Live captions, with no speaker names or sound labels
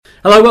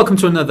Hello, welcome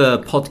to another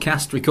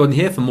podcast recording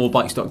here for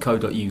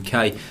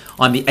morebikes.co.uk.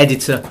 I'm the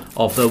editor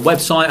of the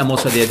website. I'm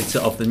also the editor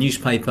of the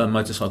newspaper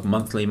Motorcycle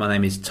Monthly. My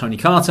name is Tony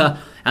Carter,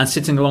 and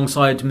sitting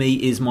alongside me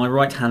is my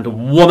right-hand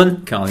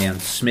woman, Carly-Ann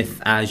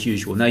Smith, as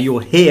usual. Now, you'll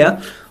hear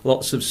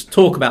lots of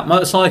talk about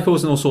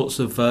motorcycles and all sorts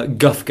of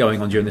guff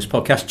going on during this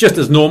podcast, just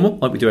as normal,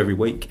 like we do every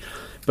week.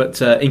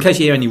 But in case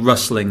you hear any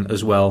rustling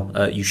as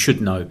well, you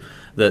should know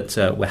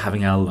that we're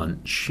having our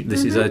lunch.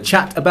 This is a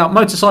chat about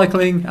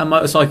motorcycling and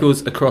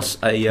motorcycles across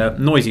a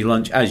noisy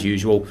lunch, as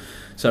usual.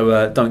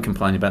 So don't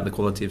complain about the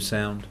quality of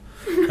sound.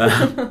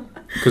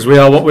 Because we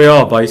are what we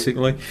are,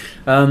 basically.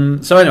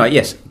 So anyway,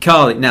 yes,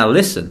 Carly, now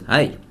listen.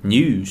 Hey,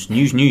 news,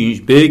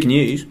 big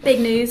news. Big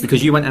news.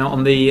 Because you went out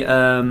on the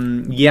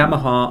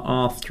Yamaha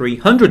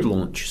R300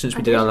 launch since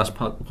we did our last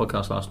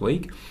podcast last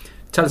week.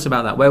 Tell us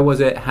about that. Where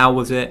was it? How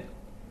was it?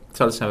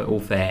 Tell us how it all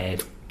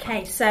fared.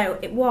 Okay, so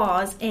it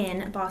was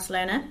in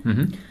Barcelona.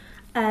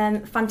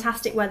 Mm-hmm.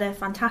 Fantastic weather,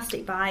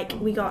 fantastic bike.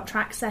 We got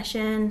track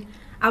session.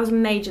 I was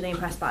majorly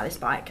impressed by this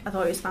bike. I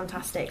thought it was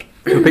fantastic.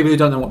 For people who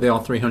don't know what the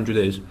R300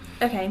 is,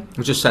 okay,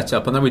 we'll just set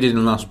up. I know we did in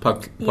the last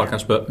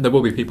podcast, but there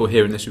will be people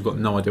hearing this who've got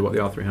no idea what the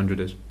R300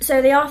 is.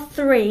 So the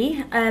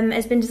R3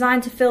 has been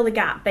designed to fill the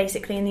gap,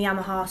 basically, in the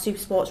Yamaha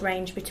Supersports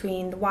range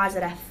between the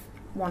YZF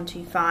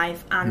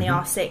 125 and the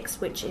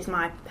R6, which is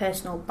my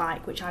personal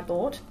bike, which I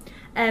bought.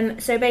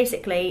 So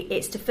basically,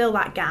 it's to fill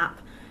that gap.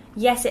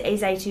 Yes, it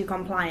is A2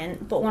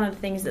 compliant, but one of the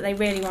things that they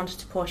really wanted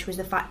to push was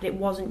the fact that it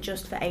wasn't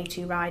just for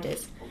A2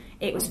 riders.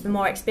 It was for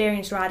more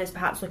experienced riders,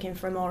 perhaps looking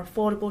for a more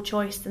affordable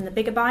choice than the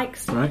bigger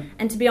bikes. Right.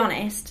 And to be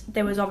honest,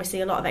 there was obviously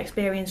a lot of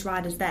experienced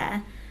riders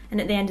there, and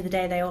at the end of the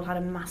day, they all had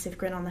a massive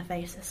grin on their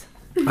faces.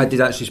 I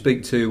did actually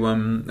speak to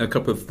a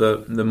couple of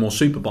the more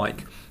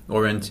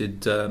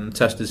superbike-oriented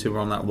testers who were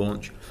on that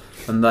launch,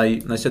 and they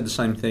said the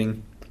same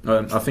thing.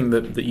 I think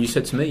that you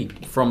said to me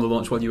from the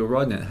launch while you were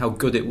riding it, how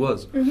good it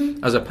was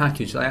as a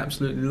package. They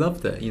absolutely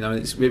loved it. You know,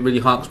 it really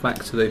harks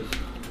back to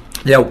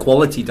the old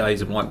quality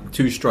days of like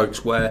two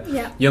strokes, where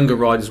younger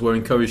riders were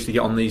encouraged to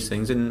get on these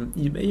things, and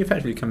you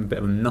effectively become a bit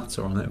of a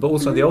nutter on it. But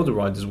also the older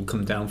riders will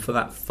come down for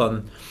that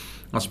fun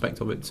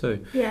aspect of it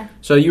too. Yeah.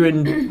 So you're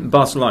in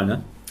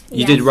Barcelona.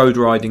 You did road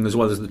riding as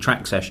well as the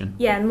track session.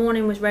 Yeah, the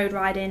morning was road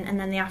riding, and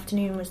then the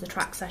afternoon was the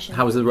track session.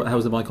 How was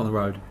the bike on the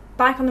road?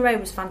 Bike on the road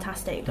was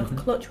fantastic. The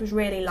clutch was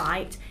really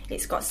light.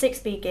 It's got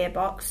 6-speed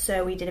gearbox,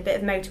 so we did a bit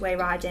of motorway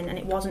riding, and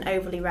it wasn't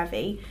overly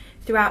revvy.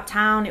 Throughout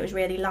town, it was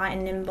really light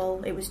and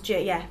nimble. It was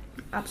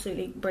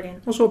absolutely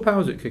brilliant. What sort of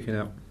power is it kicking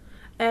out?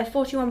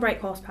 41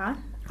 brake horsepower.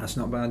 That's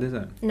not bad, is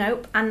it?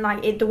 Nope, and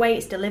the way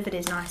it's delivered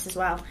is nice as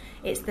well.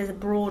 There's a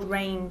broad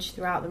range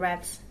throughout the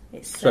revs.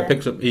 So it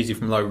picks up easy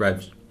from low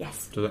revs?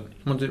 Yes. Does it?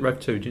 What did it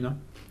rev to, do you know?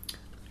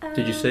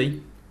 Did you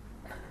see?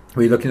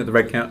 Were you looking at the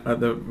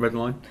red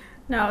line?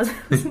 No, I was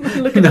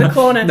looking at the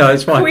corner. No,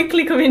 it's fine.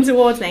 Quickly coming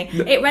towards me.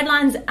 It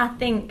redlines, I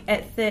think,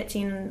 at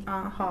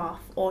 13.5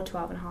 or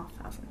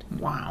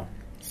 12,500. Wow.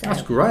 So,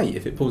 that's great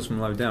if it pulls from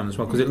low down as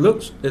well, because it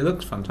looks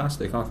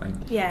fantastic, I think.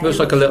 Yeah. It looks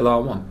like a little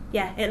R1.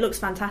 Yeah, it looks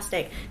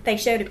fantastic. They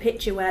showed a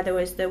picture where there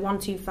was the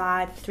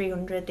 125,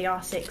 300, the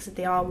R6,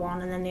 the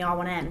R1, and then the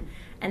R1M.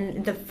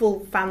 And the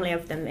full family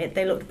of them,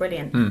 they looked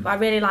brilliant. But I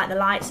really like the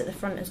lights at the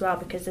front as well,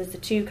 because there's the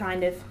two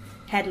kind of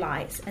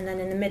headlights, and then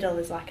in the middle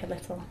there's like a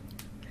little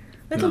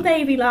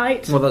baby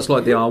light. Well, that's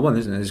like the R1,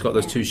 isn't it? It's got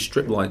those two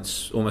strip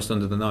lights almost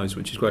under the nose,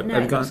 which is great. No,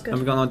 have you got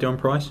an idea on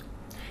price?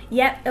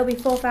 Yep, it'll be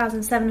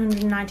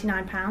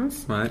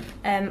 £4,799. Right.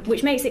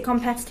 Which makes it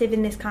competitive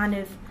in this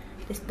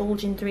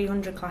bulging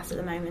 300 class at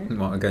the moment.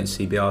 What, against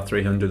CBR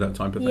 300, that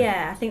type of thing?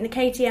 Yeah, I think the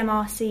KTM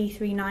RC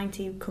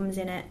 390 comes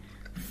in at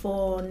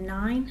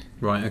 4,900.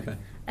 Right, okay.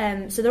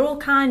 So they're all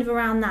kind of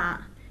around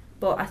that,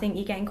 but I think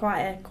you're getting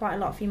quite a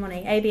lot for your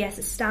money. ABS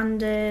is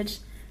standard.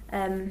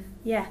 And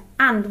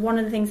one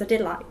of the things I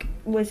did like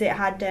was it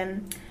had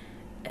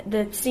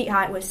the seat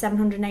height was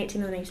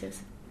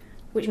 780mm,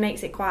 which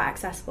makes it quite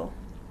accessible.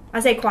 I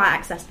say quite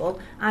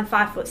accessible. I'm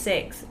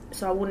 5'6",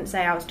 so I wouldn't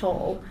say I was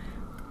tall,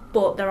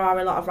 but there are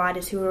a lot of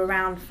riders who are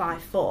around 5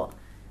 foot,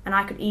 and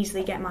I could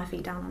easily get my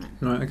feet down on it.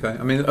 Right, okay.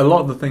 I mean, a lot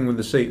of the thing with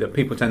the seat that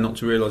people tend not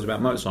to realise about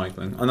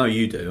motorcycling, I know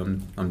you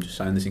do, I'm just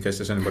saying this in case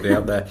there's anybody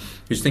out there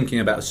who's thinking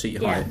about a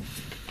seat height.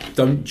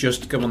 Don't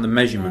just go on the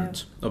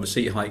measurement of a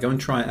seat height. Go and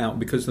try it out,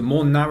 because the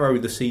more narrow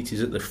the seat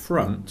is at the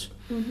front,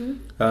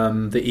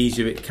 the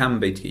easier it can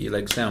be to get your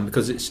legs down,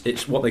 because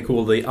it's what they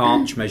call the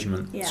arch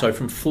measurement. Yeah. So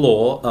from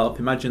floor up,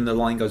 imagine the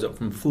line goes up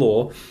from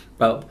floor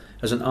up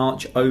as an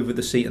arch over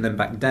the seat and then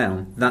back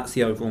down. That's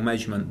the overall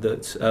measurement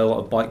that a lot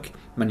of bike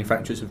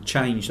manufacturers have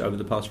changed over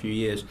the past few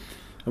years.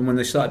 And when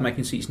they started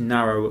making seats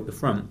narrow at the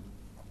front,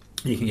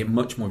 you can get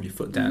much more of your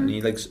foot down and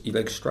your legs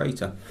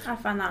straighter. I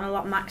find that on a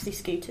lot of maxi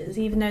scooters,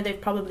 even though they've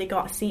probably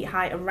got a seat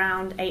height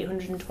around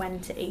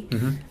 820,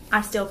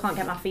 I still can't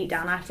get my feet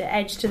down. I have to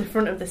edge to the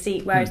front of the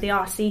seat, whereas the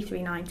RC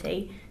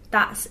 390,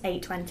 that's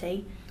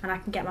 820, and I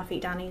can get my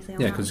feet down easily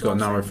on Yeah, that because it's got a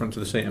narrow front to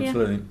the seat,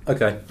 absolutely. Yeah.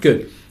 Okay,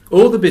 good.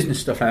 All the business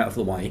stuff out of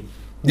the way.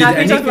 Now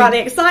can we talk about the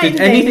exciting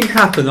Did anything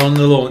happen on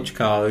the launch,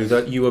 Carlo,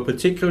 that you were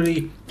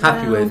particularly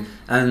happy with,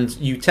 and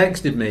you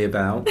texted me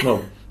about?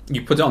 Well,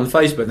 you put it on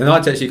Facebook, and then I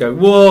texted you, go,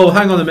 "Whoa,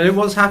 hang on a minute,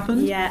 what's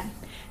happened?" Yeah.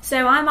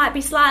 So I might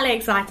be slightly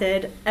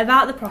excited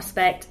about the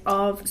prospect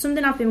of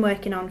something I've been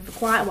working on for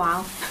quite a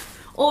while.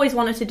 Always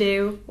wanted to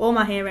do. All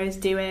my heroes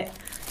do it.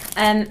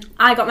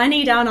 I got my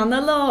knee down on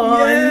the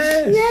launch.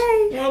 Yes.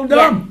 Yay! Well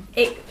done.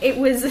 Yeah,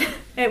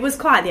 it was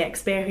quite the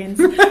experience.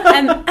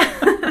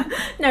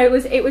 No,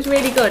 it was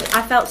really good.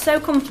 I felt so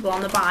comfortable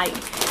on the bike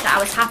that I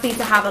was happy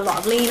to have a lot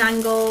of lean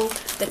angle.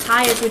 The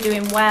tyres were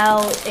doing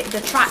well.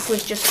 The track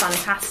was just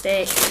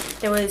fantastic.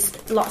 There was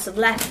lots of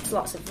lefts,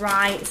 lots of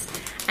rights,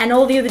 and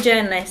all the other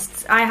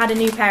journalists. I had a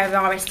new pair of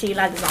RST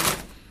leathers on.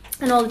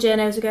 And all the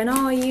journos were going,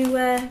 "Oh, are you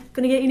going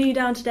to get your knee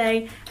down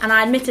today?" And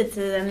I admitted to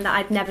them that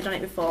I'd never done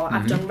it before.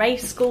 I've done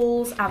race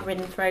schools, I've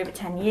ridden for over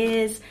 10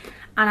 years,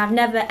 and I've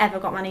never ever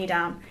got my knee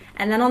down.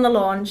 And then on the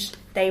launch,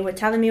 they were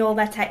telling me all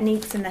their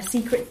techniques and their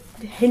secret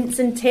hints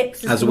and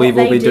tips. As we've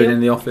all been doing in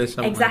the office.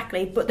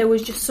 Exactly, but there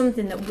was just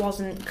something that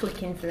wasn't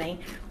clicking for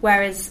me.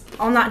 Whereas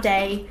on that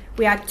day,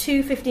 we had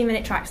 2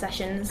 15-minute track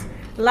sessions.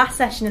 Last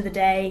session of the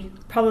day,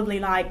 probably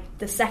like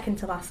the second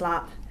to last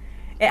lap,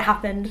 it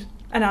happened.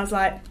 And I was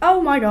like, "Oh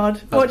my God,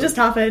 what just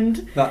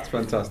happened?" That's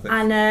fantastic.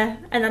 And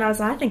then I was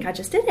like, "I think I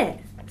just did it."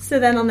 So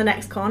then on the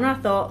next corner, I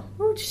thought,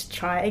 "Well, just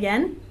try it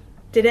again."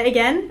 Did it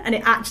again, and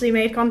it actually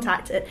made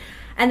contact.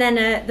 And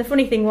then the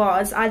funny thing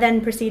was, I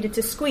then proceeded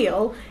to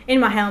squeal in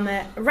my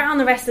helmet around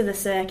the rest of the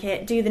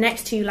circuit, do the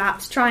next 2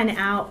 laps, trying it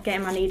out,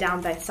 getting my knee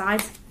down both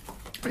sides.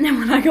 And then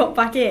when I got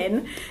back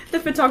in, the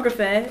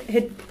photographer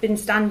had been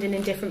standing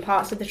in different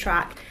parts of the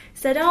track,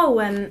 said, "Oh,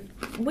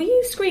 were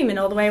you screaming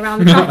all the way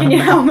around the track in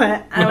your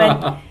helmet?" And I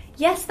went,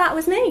 "Yes, that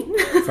was me."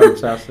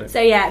 Fantastic. So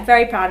yeah,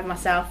 very proud of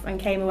myself, and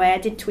came away. I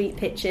did tweet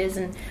pictures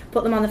and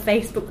put them on the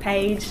Facebook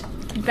page.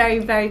 Very,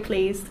 very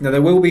pleased. Now,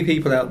 there will be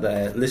people out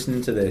there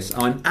listening to this,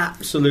 I'm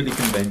absolutely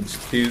convinced,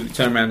 who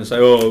turn around and say,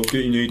 "Oh,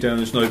 get your knee down,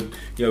 there's no,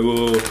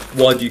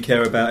 why do you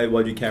care about it,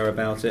 why do you care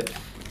about it?"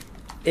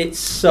 It's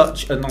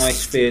such a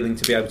nice feeling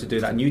to be able to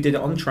do that, and you did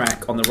it on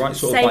track, on the right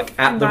sort of bike,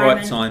 at the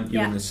right time. You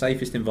were in the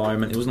safest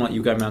environment. It wasn't like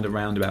you were going around a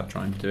roundabout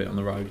trying to do it on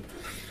the road.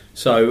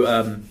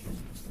 So,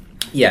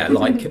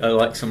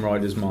 like some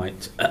riders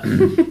might.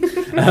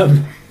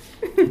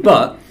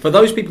 But for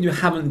those people who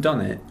haven't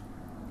done it,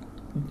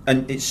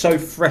 and it's so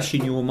fresh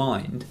in your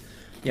mind,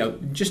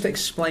 just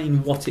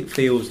explain what it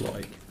feels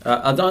like.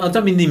 I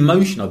don't mean the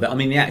emotion of it. I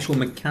mean the actual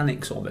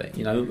mechanics of it.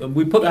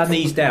 We put our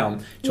knees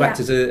down to act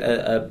as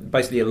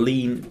basically a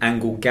lean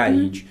angle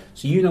gauge,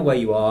 so you know where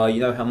you are. You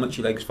know how much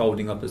your leg's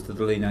folding up as to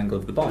the lean angle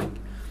of the bike.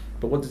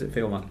 But what does it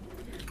feel like?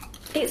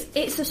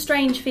 It's a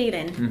strange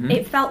feeling.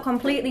 It felt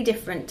completely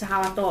different to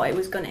how I thought it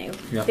was going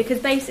to, because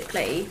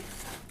basically,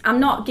 I'm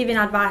not giving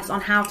advice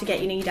on how to get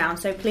your knee down,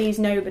 so please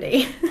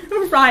nobody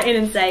write in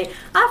and say,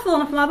 "I've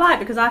fallen off my bike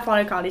because I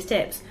followed Carly's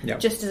tips,"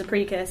 just as a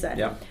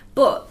precursor.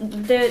 But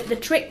the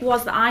trick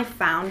was that I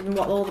found, and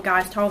what all the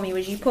guys told me,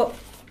 was you put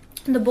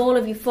the ball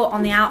of your foot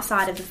on the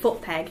outside of the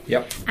foot peg,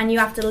 and you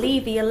have to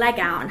lever your leg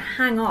out and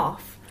hang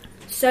off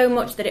so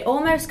much that it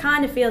almost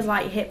kind of feels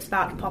like your hip's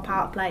about to pop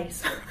out of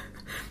place.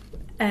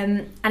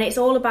 And it's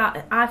all about,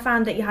 I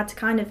found that you had to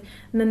kind of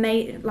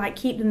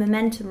keep the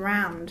momentum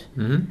round,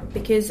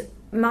 because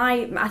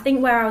I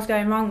think where I was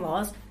going wrong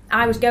was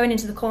I was going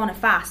into the corner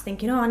fast,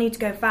 thinking, "Oh, I need to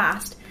go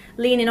fast,"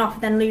 leaning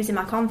off, then losing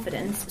my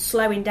confidence,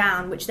 slowing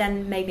down, which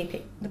then made me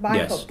pick the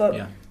bike up.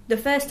 But the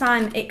first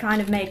time it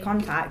kind of made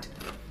contact,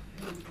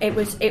 it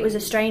was a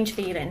strange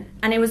feeling,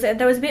 and there was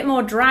a bit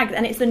more drag,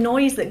 and it's the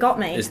noise that got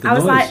me. I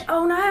was like,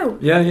 "Oh no!"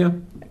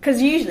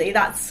 Because usually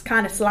that's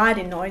kind of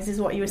sliding noise is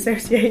what you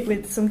associate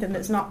with something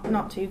that's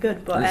not too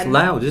good. But it's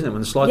loud, isn't it?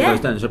 When the slide goes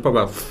down, it's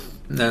probably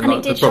and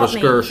it did shock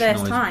me the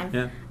first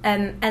time.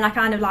 And I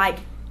kind of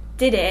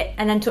did it,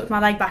 and then took my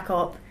leg back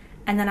up,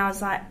 and then I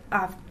was like,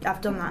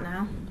 I've done that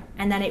now.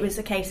 And then it was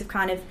a case of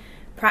kind of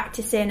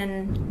practicing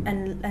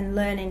and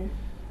learning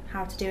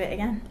how to do it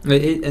again. And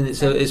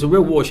it's a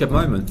real watershed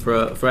moment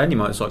for any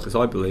motorcyclist,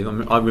 I believe.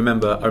 I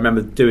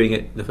remember doing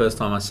it the first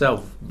time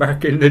myself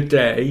back in the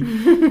day.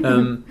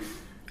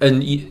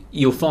 And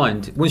you'll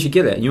find once you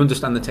get it and you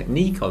understand the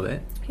technique of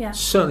it,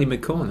 certainly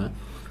mid-corner,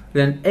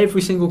 then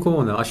every single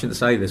corner, I shouldn't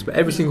say this, but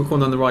every single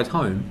corner on the ride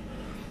home,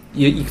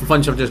 you can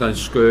find yourself just going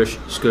skirsh,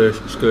 skirsh,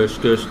 skirsh,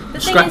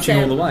 skirsh, scratching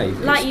all the way.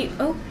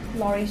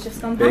 Lorry's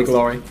just gone past. Big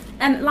lorry.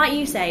 Like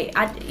you say,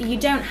 you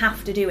don't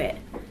have to do it.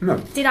 No.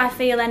 Did I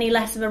feel any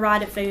less of a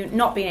rider for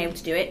not being able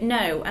to do it?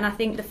 No. And I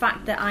think the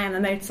fact that I am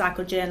a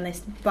motorcycle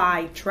journalist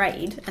by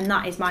trade, and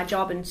that is my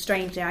job, and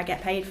strangely I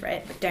get paid for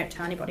it, but don't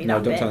tell anybody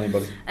that bit. No, don't tell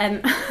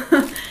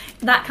anybody.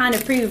 That kind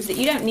of proves that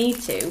you don't need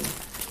to.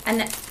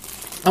 And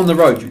on the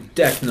road, you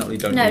definitely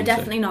don't need to. No,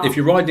 definitely not. If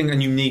you're riding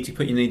and you need to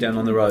put your knee down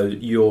on the road,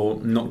 you're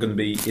not going to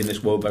be in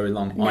this world very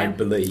long, I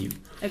believe.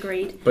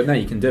 Agreed. But no,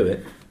 you can do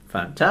it.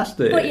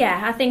 Fantastic. But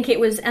yeah, I think it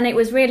was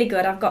really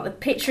good. I've got the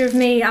picture of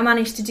me. I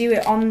managed to do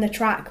it on the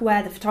track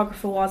where the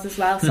photographer was as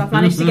well, so I've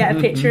managed to get a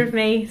picture of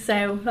me.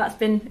 So that's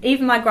been.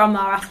 Even my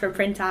grandma asked for a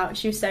printout.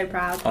 She was so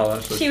proud. Oh,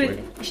 that's so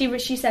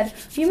sweet. She said,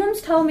 "Your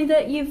mum's told me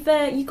that you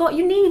got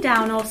your knee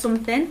down or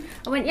something."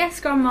 I went, "Yes,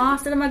 grandma." I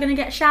said, "Am I going to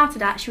get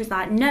shouted at?" She was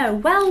like, "No,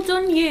 well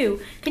done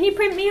you. Can you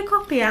print me a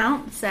copy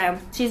out?" So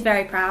she's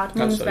very proud.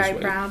 Mum's so very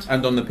sweet. proud.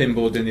 And on the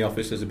pinboard in the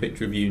office, there's a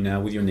picture of you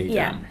now with your knee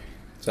down.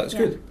 So that's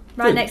good.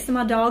 Right Good. next to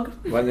my dog.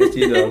 Right next to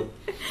your dog.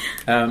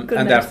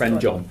 And our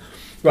friend John.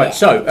 Right, Yeah.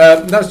 so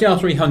that's the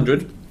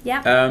R300.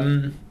 Yeah.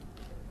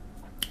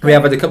 We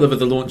have had a couple of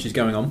other launches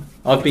going on.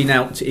 I've been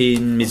out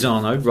in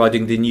Misano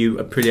riding the new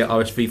Aprilia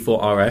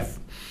RSV4 RF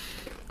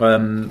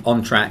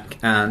on track,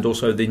 and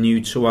also the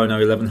new Tuono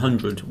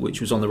 1100, which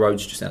was on the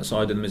roads just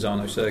outside of the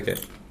Misano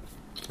circuit.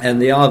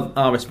 And the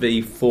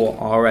RSV4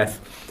 RF,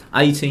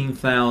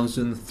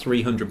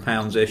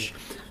 £18,300-ish.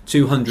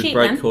 200 Cheap,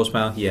 brake then.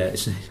 horsepower. Yeah,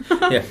 it's not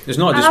a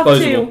I have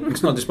disposable. two.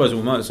 It's not a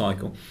disposable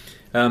motorcycle.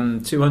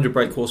 200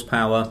 brake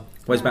horsepower,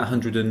 weighs about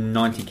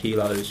 190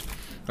 kilos,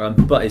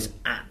 but it's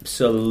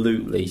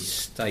absolutely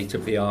state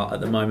of the art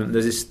at the moment.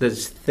 There's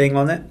this thing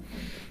on it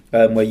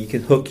where you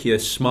can hook your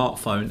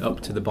smartphone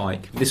up to the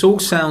bike. This all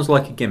sounds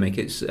like a gimmick.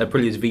 It's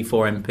Aprilia's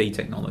V4MP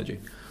technology.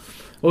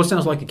 All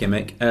sounds like a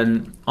gimmick,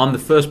 and I'm the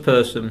first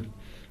person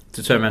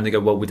to turn around and go,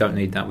 well, we don't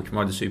need that. We can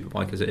ride a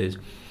superbike as it is.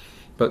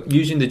 But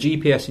using the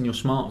GPS in your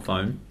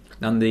smartphone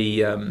and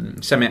the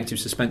semi-active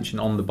suspension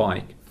on the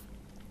bike,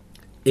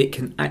 it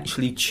can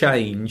actually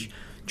change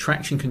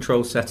traction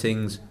control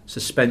settings,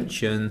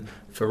 suspension,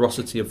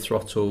 ferocity of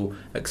throttle,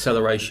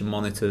 acceleration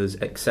monitors,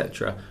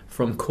 etc.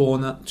 from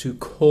corner to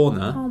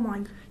corner. Oh my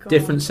god.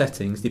 Different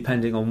settings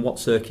depending on what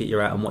circuit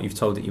you're at and what you've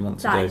told it you want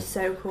to do. That is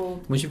so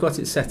cool. Once you've got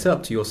it set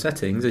up to your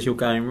settings as you're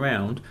going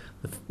round,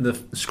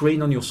 the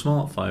screen on your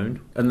smartphone,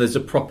 and there's a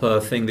proper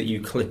thing that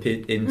you clip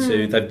it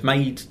into. They've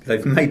made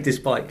this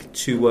bike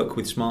to work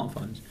with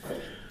smartphones,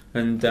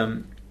 and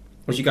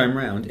as you're going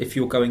round, if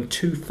you're going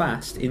too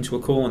fast into a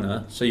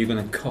corner, so you're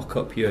going to cock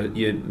up your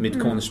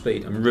mid-corner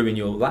speed and ruin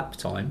your lap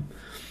time,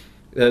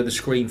 the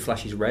screen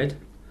flashes red.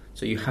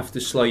 So you have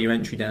to slow your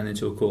entry down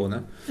into a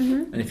corner,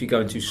 and if you're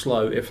going too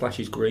slow, it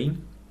flashes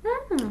green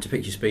to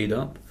pick your speed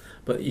up.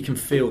 But you can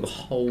feel the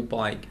whole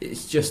bike.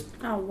 It's just...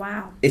 Oh,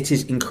 wow. It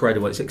is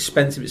incredible. It's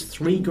expensive. It's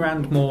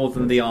 $3,000 more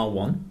than the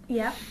R1.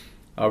 Yeah.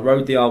 I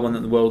rode the R1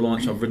 at the world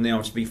launch. I've ridden the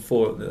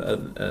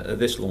RSV4 at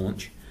this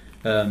launch,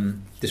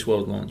 this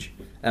world launch.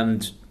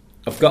 And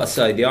I've got to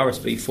say, the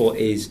RSV4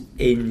 is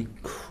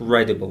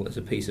incredible as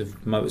a piece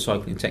of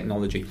motorcycling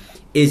technology.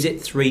 Is it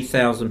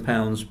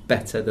 £3,000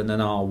 better than an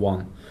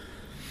R1?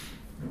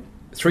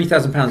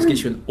 £3,000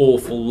 gets you an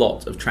awful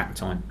lot of track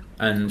time.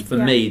 And for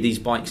me, these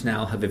bikes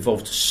now have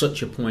evolved to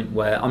such a point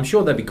where I'm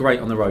sure they'd be great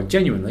on the road.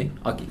 Genuinely,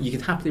 you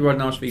could happily ride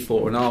an RSV4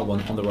 or an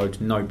R1 on the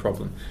road, no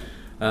problem.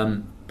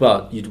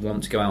 But you'd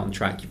want to go out on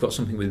track. You've got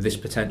something with this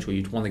potential.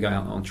 You'd want to go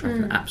out on track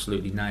and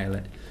absolutely nail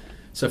it.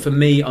 So for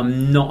me,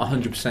 I'm not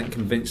 100%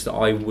 convinced that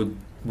I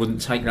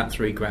wouldn't take that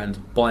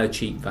 £3,000, buy a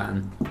cheap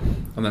van,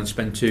 and then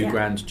spend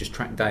 £2,000 just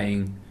track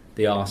daying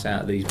the arse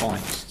out of these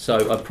bikes.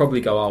 So I'd probably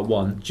go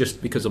R1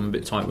 just because I'm a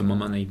bit tight with my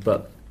money.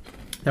 But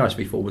the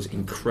RSV4 was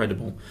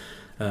incredible.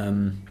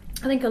 I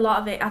think a lot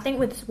of it. I think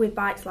with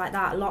bikes like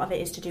that, a lot of it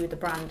is to do with the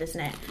brand,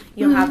 isn't it?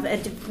 You'll have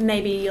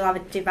maybe you'll have a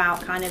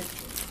devout kind of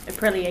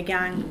Aprilia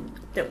gang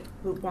that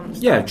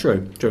wants. Yeah,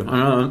 true.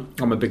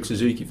 I'm a big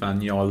Suzuki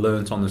fan. I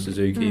learnt on the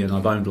Suzuki, and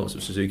I've owned lots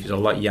of Suzukis. I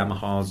like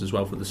Yamahas as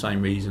well for the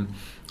same reason.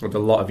 I had a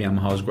lot of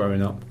Yamahas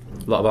growing up,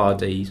 a lot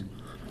of RDs.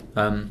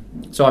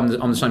 So I'm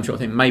the same sort of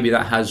thing. Maybe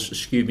that has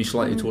skewed me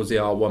slightly towards the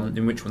R1,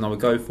 in which one I would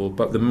go for.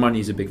 But the money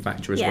is a big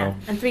factor as well.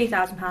 And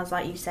 £3,000,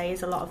 like you say,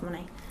 is a lot of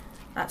money.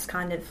 That's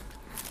kind of...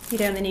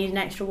 You'd only need an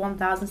extra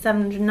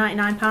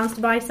 £1,799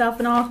 to buy yourself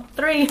an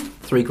R3.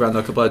 £3,000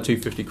 I could buy a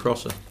 250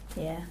 crosser.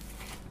 Yeah.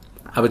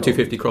 Have a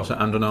 250 crosser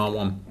and an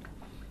R1.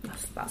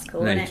 That's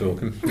cool, Now isn't you're it?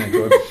 talking.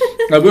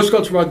 We've also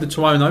got to ride the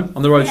Tuono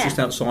on the roads just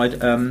outside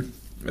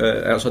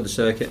the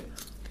circuit.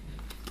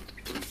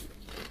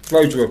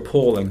 Roads are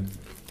appalling.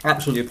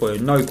 Absolutely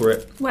appalling. No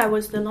grip. Where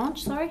was the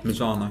launch, sorry?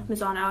 Misano.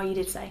 Misano, oh, you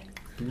did say.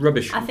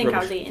 Rubbish. I think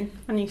rubbish. I was eating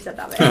when you said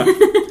that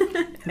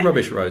bit.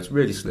 Rubbish roads,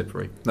 really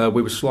slippery.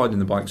 We were sliding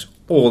the bikes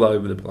all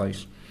over the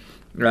place.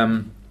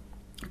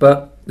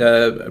 But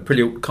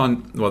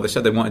they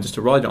said they wanted us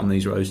to ride it on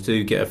these roads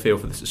to get a feel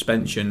for the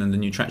suspension and the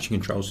new traction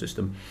control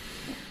system.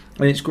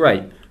 And it's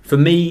great. For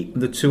me,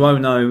 the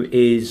Tuono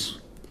is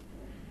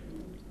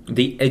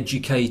the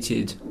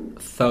educated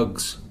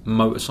thug's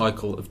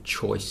motorcycle of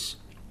choice.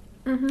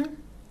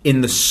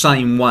 In the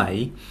same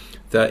way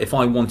that if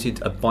I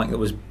wanted a bike that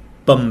was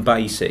bum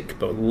basic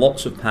but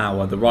lots of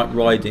power, the right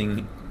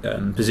riding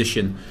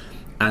position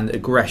and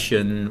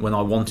aggression when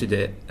I wanted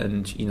it,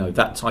 and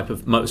that type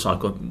of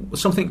motorcycle,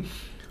 something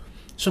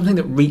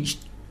that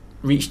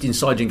reached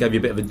inside you and gave you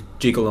a bit of a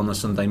jiggle on a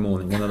Sunday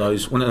morning, one of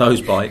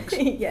those bikes.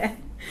 Yeah.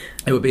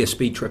 It would be a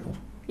Speed Triple.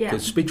 Yeah.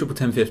 Because Speed Triple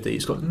 1050,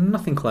 it's got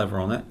nothing clever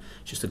on it.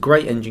 It's just a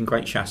great engine,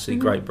 great chassis,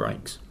 great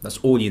brakes. That's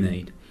all you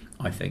need.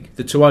 I think.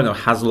 The Tuono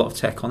has a lot of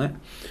tech on it,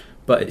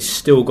 but it's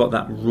still got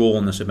that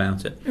rawness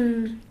about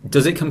it.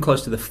 Does it come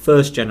close to the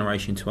first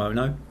generation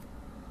Tuono?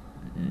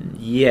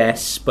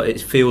 Yes, but it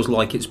feels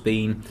like it's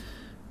been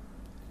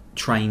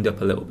trained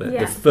up a little bit.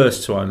 Yeah. The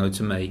first Tuono,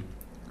 to me,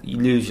 you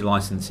lose your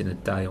license in a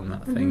day on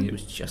that thing. It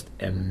was just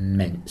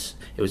immense.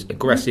 It was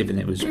aggressive and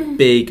it was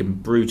big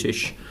and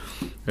brutish,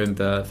 and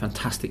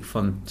fantastic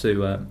fun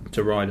to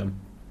ride on.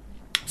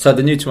 So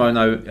the new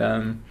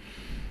Tuono,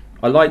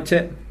 I liked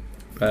it,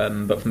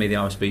 but for me the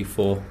RSB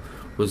 4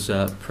 was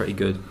pretty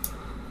good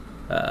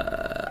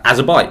as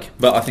a bike.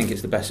 But I think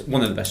it's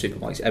one of the best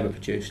superbikes ever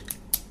produced.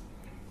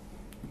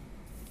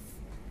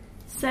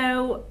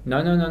 So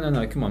No,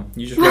 come on.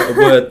 You just wrote a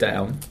word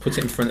down, put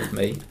it in front of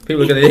me.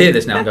 People are going to hear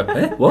this now and go,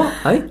 what?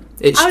 Hey?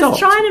 It stopped. I was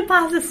trying to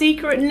pass a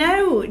secret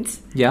note.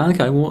 Yeah,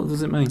 okay, what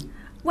does it mean?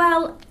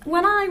 Well,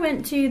 when I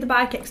went to the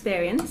bike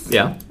experience,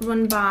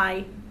 run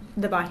by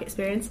the bike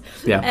experience,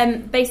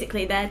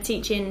 basically they're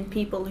teaching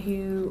people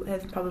who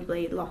have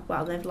probably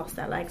they've lost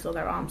their legs or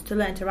their arms to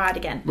learn to ride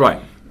again.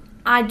 Right.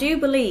 I do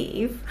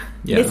believe,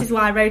 this is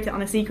why I wrote it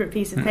on a secret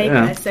piece of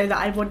paper, so that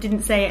I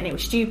didn't say it and it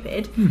was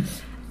stupid.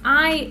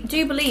 I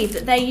do believe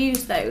that they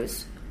used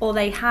those, or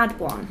they had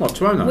one. What,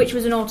 Tuono? Which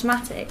was an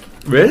automatic.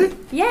 Really?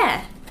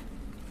 Yeah.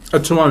 A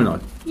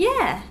Tuono?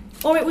 Yeah.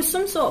 Or it was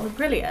some sort of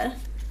Aprilia,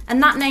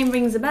 and that name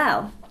rings a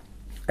bell.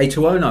 A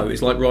Tuono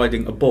is like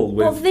riding a bull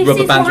with this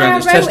rubber is bands why around I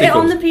its wrote testicles. it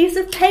on the piece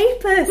of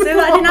paper, so that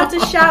I didn't have to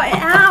shout it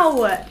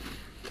out.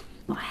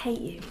 Oh, I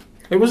hate you.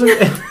 It wasn't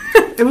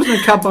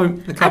a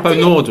Capo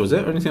Nord, was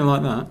it? Or anything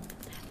like that?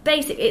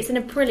 Basically, it's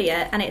an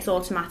Aprilia, and it's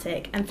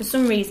automatic, and for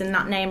some reason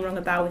that name rung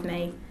a bell with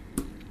me.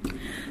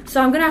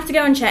 So I'm going to have to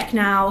go and check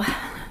now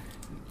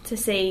to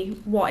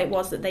see what it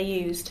was that they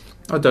used.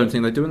 I don't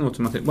think they do an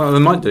automatic. Well, they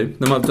might do.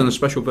 They might have done a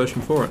special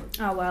version for it.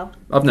 Oh, well.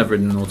 I've never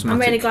ridden an automatic. I'm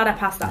really glad I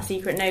passed that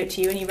secret note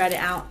to you and you read it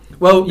out.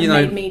 Well, you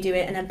know... made me do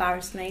it and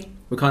embarrassed me.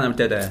 We can't have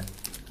dead air.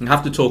 We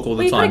have to talk all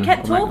the time. Well, you could have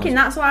kept talking.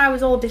 That's why I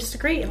was all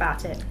discreet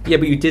about it. Yeah,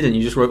 but you didn't.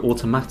 You just wrote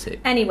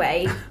automatic.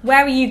 Anyway,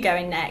 where are you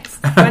going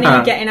next? When are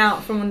you getting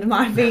out from under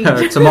my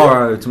feet?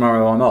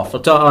 Tomorrow I'm off.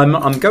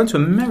 I'm going to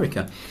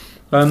America.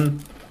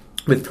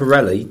 With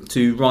Pirelli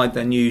to ride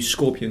their new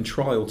Scorpion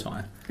trial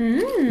tyre.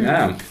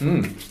 Yeah.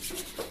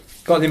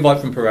 Got an invite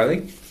from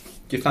Pirelli.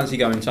 Do you fancy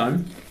going,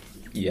 Tone?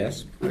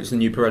 Yes. It's the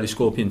new Pirelli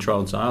Scorpion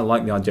trial tyre. I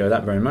like the idea of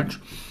that very much.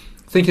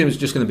 Thinking it was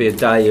just going to be a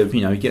day of,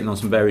 getting on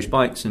some various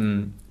bikes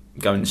and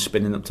going and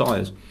spinning up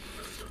tyres.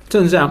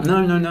 Turns out,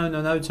 no,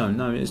 Tone.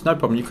 No, it's no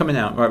problem. You're coming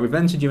out. Right, we've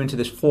entered you into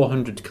this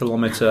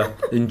 400-kilometre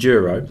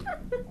enduro.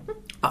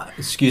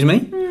 Excuse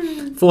me?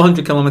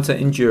 400-kilometre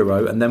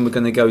enduro, and then we're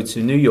going to go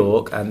to New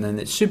York, and then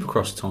it's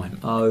Supercross time.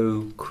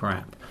 Oh,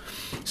 crap.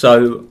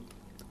 So,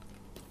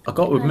 I've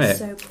got to admit,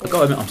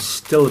 I'm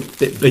still a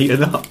bit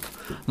beaten up.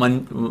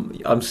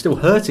 I'm still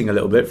hurting a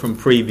little bit from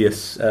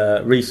previous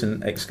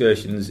recent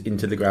excursions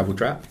into the gravel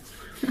trap.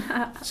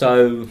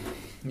 So,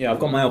 I've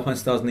got my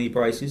Alpinestars knee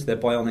braces. They're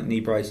bionic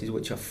knee braces,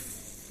 which are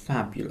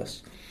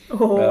fabulous.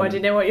 Oh, I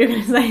didn't know what you were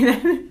going to say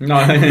then.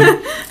 No,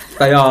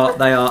 they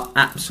are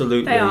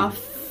absolutely... They are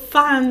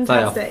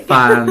fantastic. They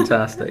are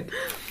fantastic.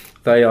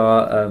 They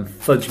are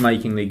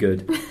fudge-makingly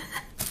good.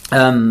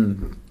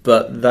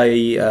 But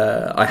they,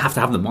 I have to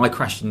have them. I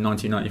crashed in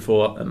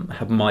 1994.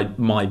 Had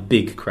my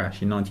big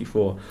crash in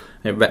 '94.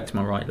 It wrecked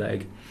my right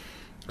leg.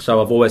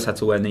 So I've always had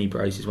to wear knee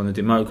braces when I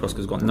do motocross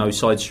because I've got no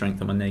side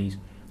strength on my knees,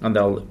 and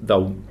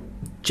they'll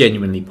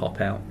genuinely pop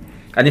out.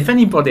 And if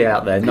anybody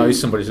out there knows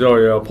somebody says, "Oh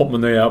yeah, I popped my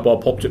knee out, but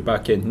I popped it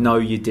back in," no,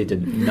 you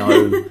didn't. No,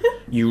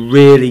 you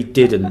really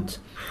didn't.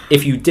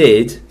 If you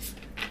did,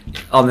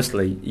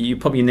 honestly, you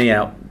pop your knee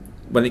out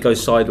when it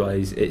goes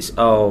sideways. It's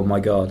oh my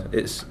god,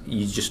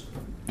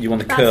 you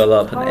want to curl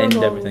up and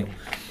end everything.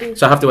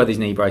 So I have to wear these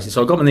knee braces.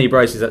 So I've got my knee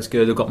braces. That's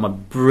good. I've got my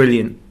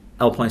brilliant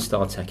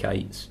Alpinestars Tech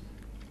 8s,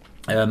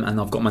 and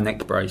I've got my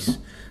neck brace,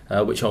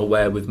 which I'll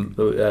wear with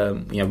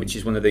which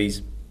is one of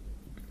these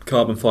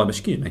carbon fibre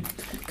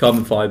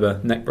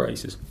neck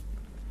braces.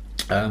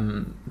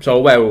 So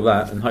I'll wear all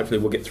that, and hopefully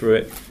we'll get through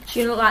it.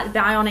 You look like the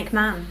Bionic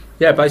Man.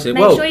 Yeah,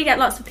 basically. Make sure you get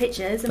lots of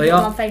pictures and put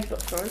them on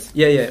Facebook for us.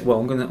 Yeah.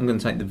 Well, I'm gonna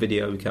take the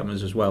video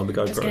cameras as well. The GoPros.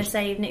 I was going to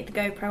say you've nicked the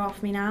GoPro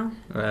off me now.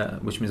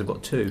 Which means I've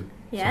got two.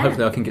 Yeah. So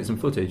hopefully I can get some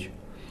footage.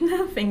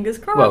 Fingers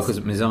crossed. Well, because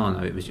at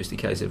Misano it was just a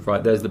case of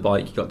right. There's the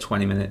bike. You got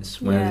 20 minutes.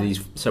 One of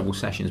these several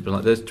sessions,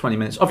 but there's 20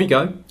 minutes. Off you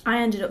go. I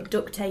ended up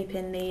duct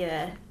taping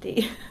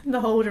the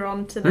holder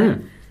onto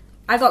the.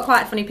 I got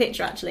quite a funny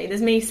picture actually.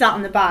 There's me sat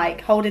on the bike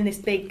holding this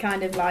big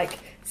kind of like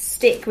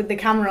stick with the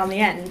camera on the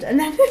end and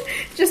then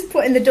just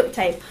putting the duct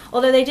tape.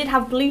 Although they did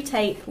have blue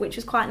tape, which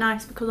was quite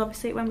nice because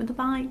obviously it went with the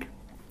bike.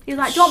 He was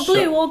like, "Do you want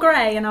blue or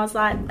grey?" And I was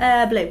like,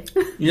 blue.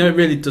 It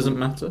really doesn't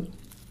matter.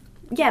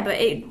 Yeah, but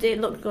it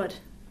looked good.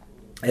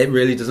 It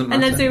really doesn't matter.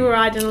 And then as we were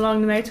riding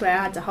along the motorway,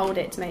 I had to hold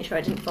it to make sure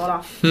it didn't fall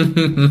off.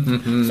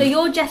 So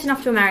you're jetting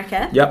off to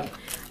America. Yep.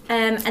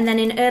 And then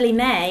in early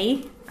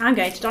May, I'm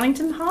going to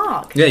Donington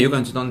Park. Yeah, you're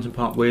going to Donington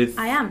Park with...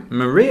 I am.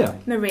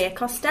 Maria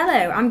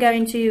Costello. I'm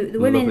going to the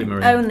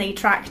women-only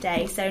track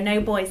day, so no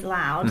boys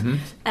allowed,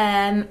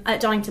 at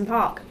Donington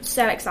Park.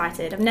 So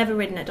excited. I've never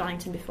ridden at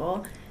Donington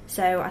before,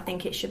 so I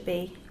think it should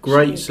be...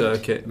 Great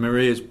circuit.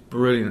 Maria's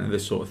brilliant at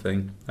this sort of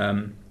thing.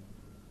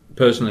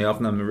 Personally,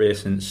 I've known Maria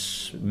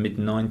since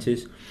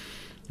mid-90s,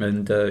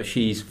 and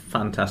she's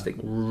fantastic.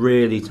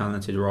 Really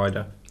talented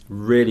rider.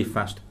 Really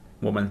fast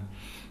woman.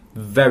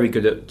 Very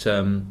good at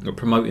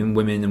promoting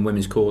women and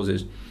women's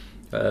causes.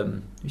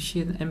 Is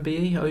she an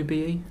MBE,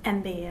 OBE?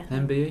 MBE.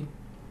 MBE?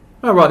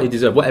 Well, rightly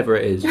deserved, whatever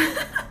it is.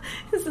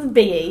 This is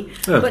BE.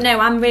 Oh. But no,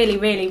 I'm really,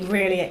 really,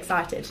 really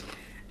excited.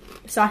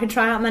 So I can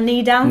try out my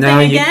knee down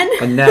thing again.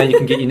 And now you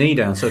can get your knee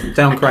down. So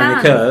down crane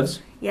the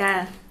curves.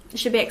 Yeah. It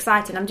should be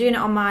exciting. I'm doing it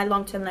on my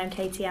long-term loan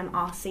KTM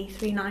RC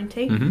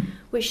 390,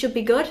 which should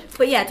be good.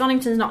 But yeah,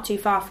 Donington's not too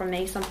far from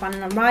me, so I'm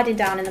planning on riding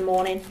down in the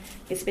morning.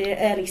 It's been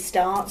an early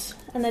start,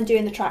 and then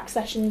doing the track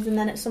sessions, and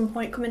then at some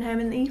point coming home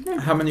in the evening.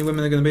 How many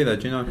women are going to be there?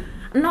 Do you know?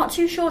 I'm not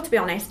too sure, to be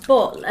honest,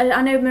 but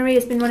I know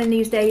Maria's been running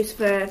these days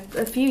for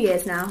a few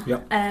years now.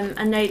 Yep.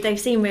 And they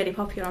seem really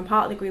popular. I'm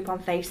part of the group on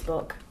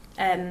Facebook.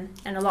 And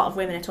a lot of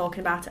women are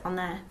talking about it on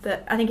there.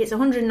 But I think it's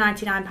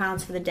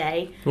 £199 for the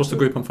day. What's the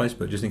group on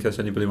Facebook, just in case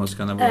anybody wants to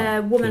go and have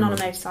a look? Woman on a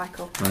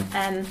Motorcycle. Right.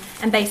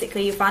 And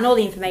basically you find all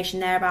the information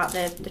there about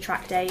the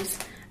track days.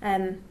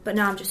 But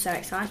now I'm just so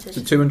excited.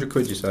 So 200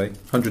 quid, you say?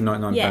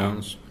 £199.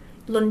 Yeah.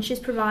 Lunch is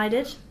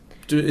provided.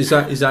 Is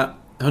that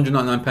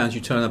 £199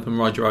 you turn up and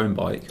ride your own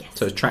bike? Yes.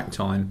 So it's track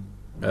time.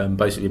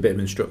 Basically a bit of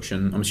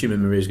instruction. I'm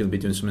assuming Maria's going to be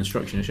doing some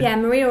instruction, is she? Yeah,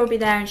 Maria will be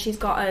there, and she's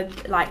got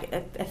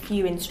a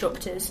few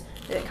instructors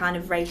that kind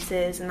of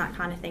races and that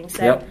kind of thing.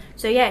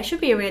 So yeah, it should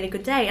be a really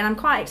good day, and I'm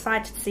quite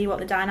excited to see what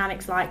the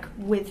dynamics like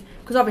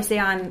because obviously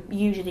I'm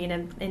usually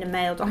in a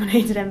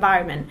male-dominated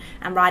environment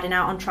and riding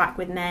out on track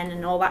with men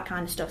and all that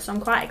kind of stuff. So I'm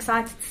quite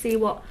excited to see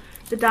what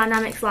the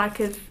dynamics like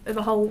of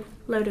a whole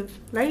load of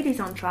ladies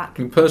on track.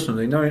 And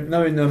personally, knowing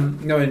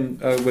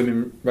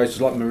women racers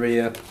like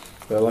Maria,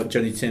 like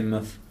Jenny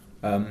Tinmouth,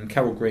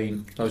 Carol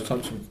Green, those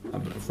types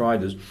of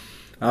riders,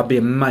 I'd be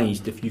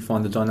amazed if you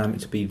find the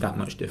dynamic to be that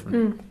much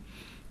different.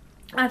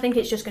 I think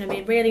it's just going to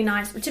be really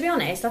nice. But to be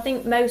honest, I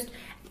think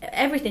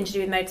everything to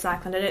do with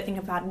motorcycling, I don't think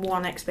I've had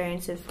one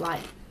experience of like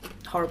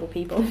horrible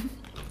people.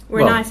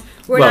 We're nice.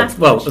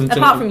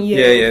 Apart from you.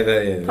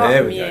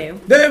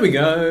 There we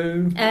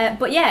go.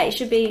 But yeah, it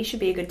should be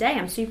a good day.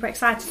 I'm super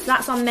excited. So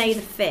that's on May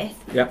the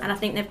 5th, and I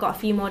think they've got a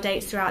few more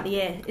dates throughout the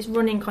year. It's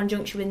run in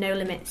conjunction with No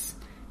Limits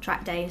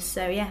track days.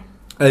 So yeah.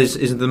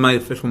 Is the May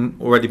 5th one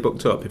already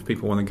booked up if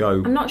people want to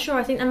go? I'm not sure.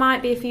 I think there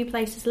might be a few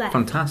places left.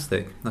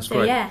 Fantastic. That's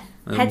great. Yeah,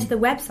 head to the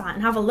website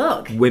and have a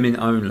look. Women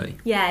only?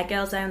 Yeah,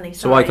 girls only.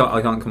 Sorry. So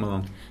I can't come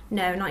along?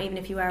 No, not even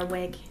if you wear a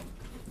wig.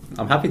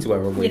 I'm happy to wear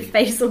a wig. Your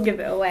face will give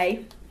it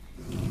away.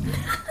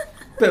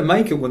 Bit of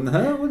makeup wouldn't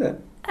hurt, would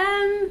it?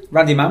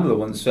 Randy Mamler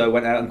once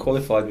went out and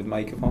qualified with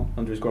makeup on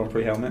under his Grand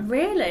Prix helmet.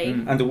 Really?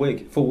 And a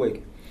wig, full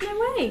wig.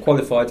 No way.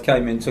 Qualified,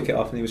 came in, took it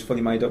off, and he was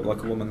fully made up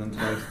like a woman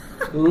underneath.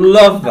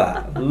 Love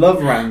that.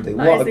 Love Randy.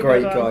 What a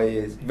great guy he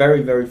is.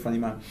 Very, very funny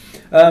man.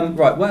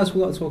 Right, what else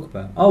we got to talk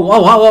about?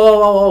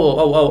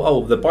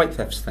 Oh, the bike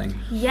thefts thing.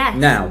 Yes.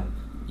 Now,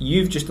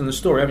 you've just done a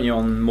story, haven't you,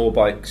 on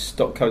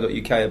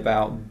morebikes.co.uk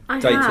about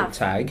data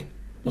tag?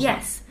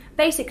 Yes.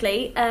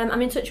 Basically,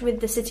 I'm in touch with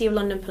the City of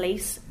London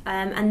Police,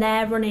 and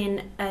they're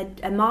running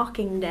a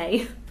marking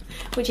day,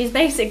 which is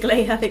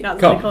basically, I think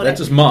that's what they call it. Let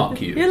us mark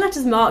you. Yeah, let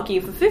us mark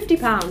you for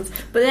 £50.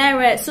 But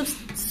they're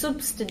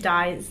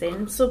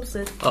subsidising.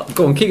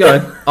 Go on, keep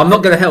going. I'm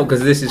not going to help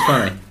because this is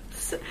funny.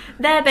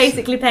 They're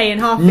basically paying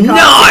half the cost.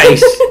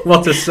 Nice!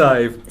 What a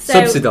save. So,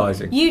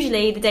 subsidising.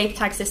 Usually the data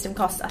tag system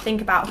costs, I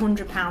think, about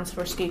 £100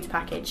 for a scooter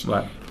package.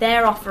 Right.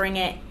 They're offering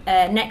it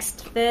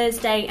next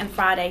Thursday and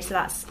Friday, so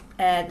that's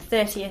the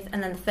 30th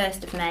and then the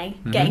 1st of May.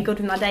 Getting good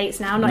with my dates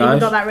now, not even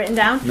got that written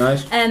down.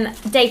 Nice.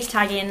 Data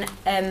tagging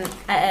at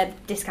a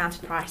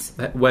discounted price.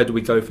 Where do we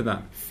go for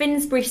that?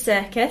 Finsbury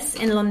Circus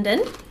in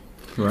London.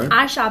 Right.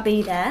 I shall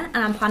be there, and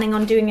I'm planning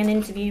on doing an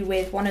interview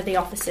with one of the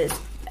officers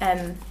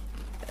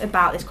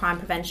about this crime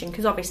prevention,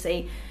 because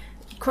obviously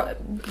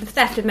the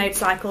theft of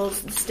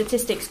motorcycles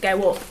statistics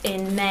go up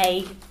in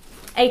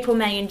April,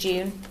 May and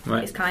June.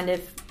 Right. It's kind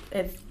of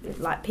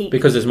like peak.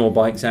 Because there's more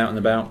bikes out and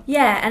about.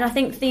 Yeah, and I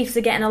think thieves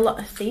are getting a lot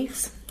of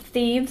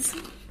thieves.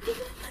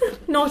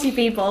 Naughty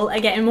people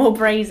are getting more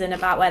brazen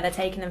about where they're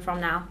taking them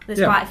from now. There's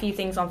quite a few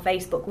things on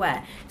Facebook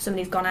where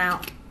somebody's gone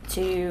out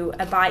to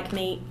a bike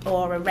meet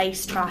or a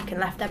race track and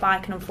left their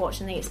bike, and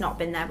unfortunately it's not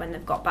been there when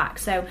they've got back.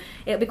 So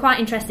it'll be quite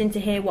interesting to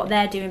hear what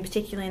they're doing,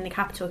 particularly in the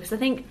capital, because I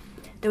think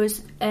there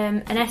was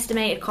an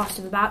estimated cost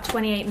of about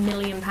 £28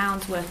 million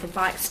worth of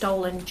bikes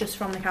stolen just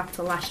from the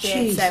capital last year.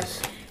 Jesus.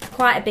 So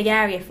quite a big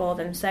area for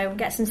them. So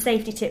get some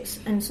safety tips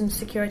and some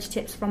security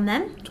tips from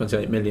them.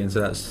 28 million,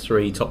 so that's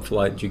 3 top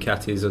flight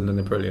Ducatis and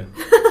an Aprilia.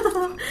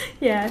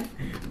 Yeah,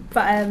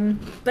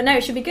 but no,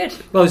 it should be good.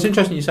 Well, it's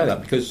interesting you say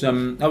that, because I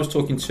was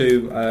talking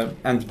to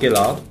Andy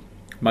Gillard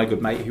my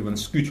good mate who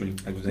runs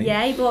Scootering magazine.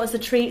 Yeah, he bought us the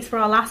treats for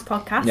our last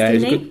podcast, Yeah,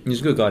 didn't he?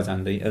 he's a good guy,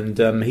 Andy,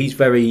 and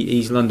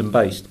he's London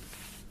based.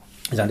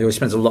 Andy always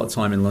spends a lot of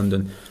time in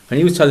London, and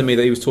he was telling me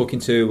that he was talking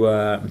to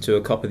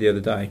a couple the other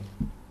day,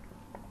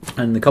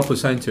 and the couple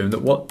was saying to him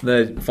that what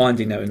they're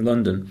finding now in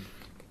London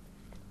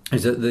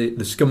is that the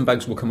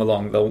scumbags will come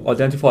along, they'll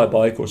identify a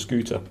bike or a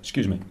scooter.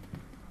 Excuse me,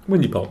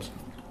 Windy Pops.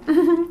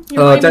 You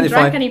haven't even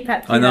drank any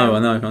Pepsi. I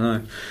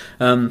know.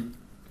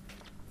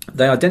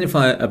 They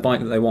identify a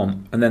bike that they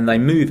want, and then they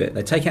move it.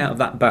 They take it out of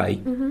that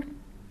bay,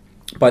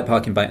 bike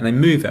parking bay, and they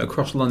move it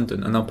across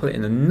London, and they'll put it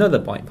in another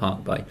bike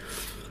park bay,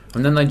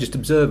 and then they just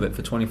observe it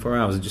for 24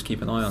 hours and just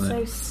keep an eye on it.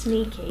 So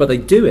sneaky. But they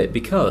do it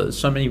because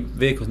so many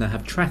vehicles now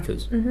have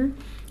trackers.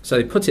 So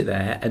they put it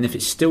there, and if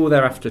it's still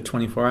there after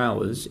 24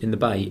 hours in the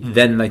bay,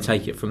 then they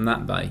take it from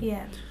that bay.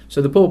 Yeah.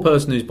 So the poor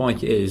person whose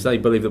bike it is, they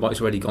believe the bike's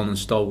already gone and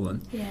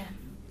stolen. Yeah.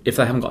 If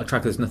they haven't got a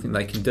tracker, there's nothing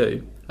they can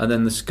do. And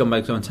then the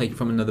scumbags go and take it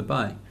from another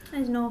bay.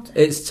 It's naughty.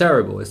 It's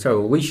terrible. It's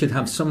terrible. We should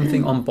have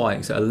something on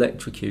bikes that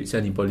electrocutes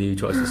anybody who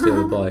tries to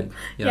steal a bike.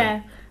 You know?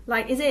 Yeah.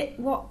 Like, is it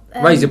what...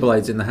 razor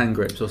blades in the hand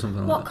grips or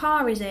something like that. What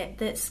car is it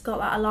that's got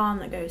that alarm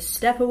that goes,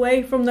 step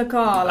away from the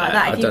car, like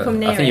that, if you come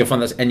near it? I think you'll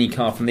find that's any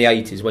car from the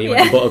 80s where you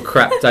went and bought a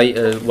crap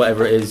data,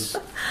 whatever it is,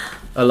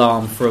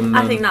 alarm from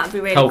I think that'd be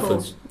really Telfords.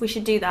 cool. We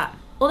should do that.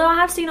 Although I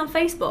have seen on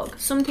Facebook,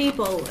 some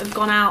people have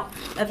gone out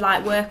of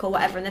like work or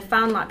whatever, and they've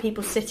found like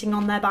people sitting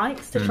on their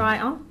bikes to try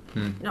it on.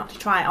 Not to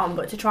try it on,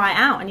 but to try it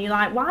out. And you're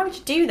like, why would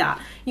you do that?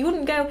 You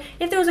wouldn't go,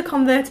 if there was a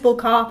convertible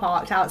car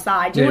parked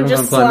outside, you wouldn't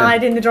just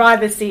slide in the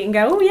driver's seat and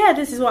go, oh yeah,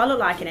 this is what I look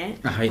like in it.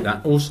 I hate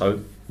that. Also,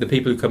 the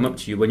people who come up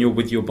to you when you're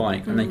with your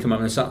bike and they come up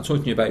and they start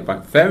talking to you about your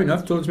bike. Fair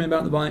enough, talk to me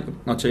about the bike.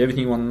 I'll tell you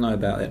everything you want to know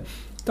about it.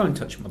 Don't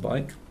touch my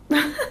bike.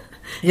 And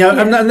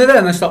they're there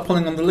and they start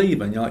pulling on the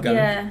lever and you're like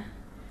going...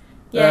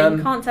 Yeah,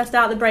 you can't test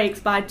out the brakes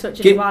by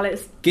touching it while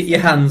it's... Get your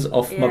hands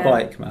off my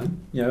bike,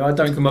 man. You know, I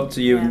don't come up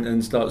to you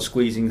and start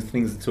squeezing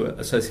things that are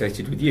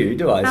associated with you,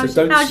 do I?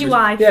 How's your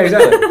wife? Yeah,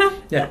 exactly.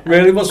 Yeah,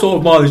 really? What sort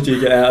of mileage do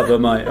you get out of her,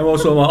 mate? And what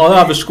sort of I'll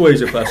have a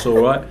squeeze if that's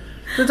all right.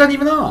 But don't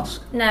even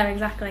ask. No,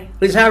 exactly.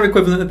 It's our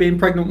equivalent of being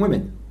pregnant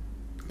women.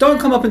 Don't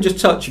come up and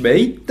just touch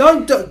me. Get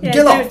off.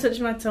 Don't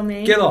touch my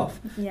tummy. Get off.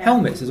 Yeah.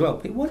 Helmets as well.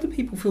 Why do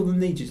people feel the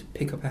need to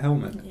pick up a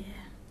helmet? Yeah.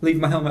 Leave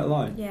my helmet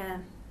alone. Yeah.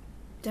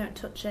 Don't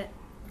touch it.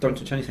 Don't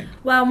touch anything.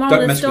 Well,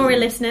 moral of the story,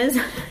 listeners.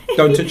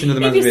 Don't touch another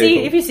man's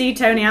vehicle. If you see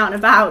Tony out and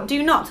about,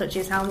 do not touch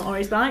his helmet or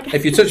his bike.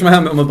 If you touch my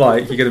helmet on my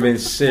bike, you're going to be in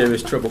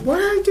serious trouble. Why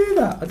do I do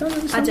that? I don't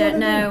understand. I don't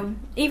know.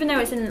 Even though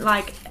it's in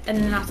like an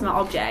inanimate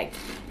object,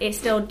 it's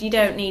still you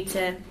don't need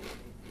to,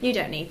 do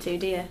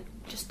you?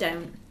 Just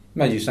don't.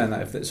 Imagine you saying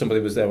that if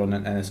somebody was there on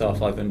an NSR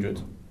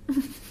 500. I'd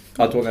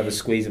want to have a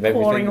squeeze of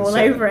everything. Pouring all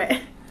over it.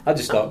 I'd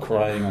just start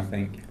crying, I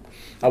think.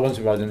 I want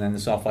to ride an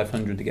NSR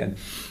 500 again.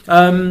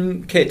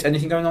 Kit,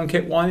 anything going on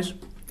kit-wise?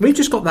 We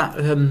just got that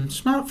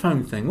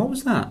smartphone thing. What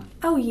was that?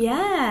 Oh,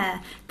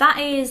 yeah. That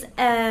is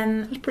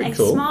a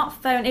cool.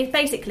 smartphone.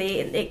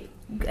 It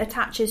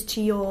attaches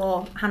to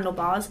your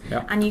handlebars,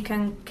 and you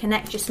can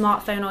connect your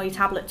smartphone or your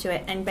tablet to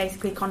it and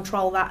basically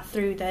control that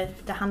through the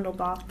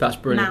handlebar. That's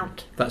brilliant.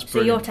 Mount. That's brilliant.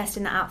 So you're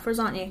testing that out for us,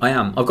 aren't you? I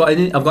am. I've got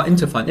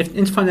Interphone.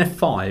 Interphone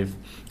F5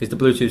 is the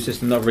Bluetooth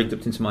system that I've rigged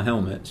up into my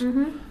helmets.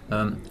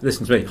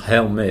 Listen to me,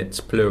 helmets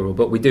plural,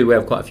 but we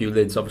have quite a few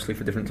lids, obviously,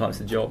 for different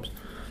types of jobs.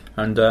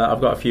 And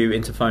I've got a few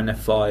Interphone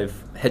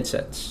F5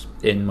 headsets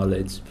in my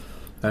lids,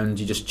 and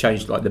you just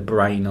change like the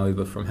brain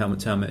over from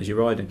helmet to helmet as you're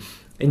riding.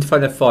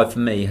 Interphone F5 for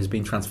me has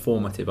been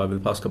transformative over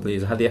the past couple of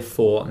years. I had the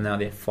F4 and now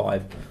the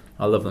F5.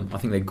 I love them. I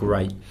think they're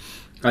great.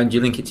 And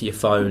you link it to your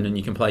phone and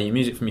you can play your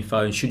music from your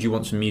phone should you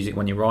want some music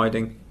when you're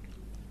riding.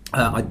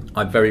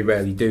 I very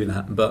rarely do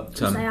that, but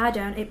say I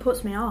don't. It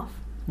puts me off.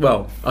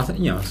 Well, I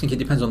think it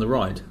depends on the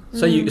ride.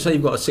 So you've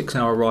got a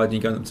 6-hour ride and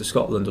you're going up to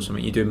Scotland or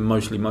something. You're doing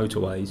mostly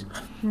motorways.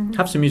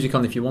 Have some music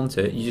on if you want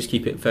it. You just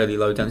keep it fairly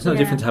low down. It's no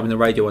different to having the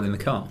radio on in the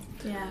car.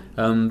 Yeah.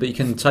 But you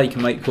can take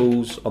and make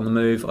calls on the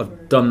move.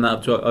 I've done that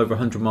up to over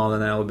 100 mile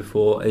an hour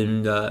before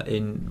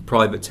in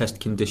private test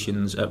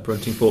conditions at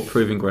Bruntingthorpe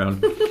Proving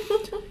Ground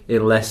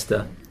in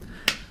Leicester.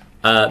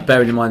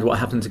 Bearing in mind what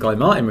happened to Guy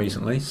Martin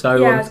recently.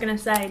 So I was going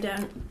to say,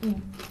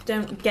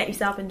 don't get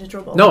yourself into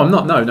trouble. No, I'm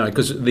not. No,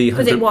 because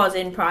it was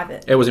in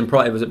private. It was at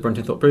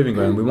Bruntingthorpe Proving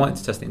Ground. We wanted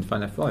to test it in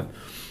Phone F5.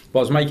 But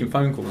I was making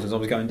phone calls as I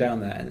was going down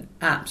there, and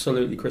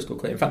absolutely crystal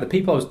clear. In fact, the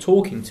people I was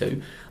talking to,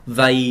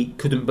 they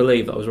couldn't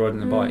believe that I was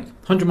riding a bike.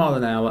 100 mile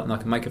an hour, and I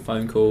can make a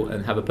phone call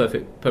and have a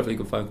perfectly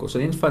good phone call. So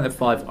the Interphone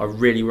F5 I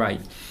really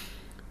rate.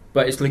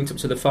 But it's linked up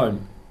to the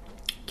phone.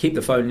 Keep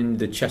the phone in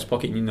the chest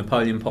pocket, in your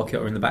Napoleon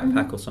pocket, or in the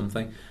backpack or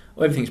something.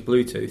 Everything's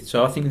Bluetooth.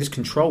 So I think this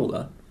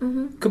controller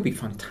could be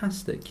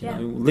fantastic, you know,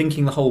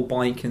 linking the whole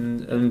bike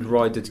and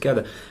rider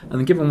together.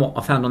 And given what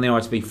I found on the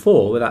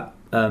RSV4 with that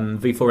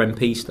V4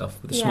 MP stuff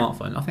with the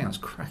smartphone, I think that's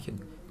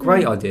cracking.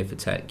 Great idea for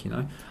tech, you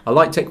know. I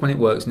like tech when it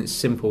works and it's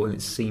simple and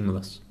it's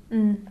seamless.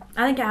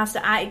 I think it has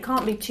to. It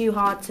can't be too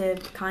hard to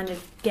kind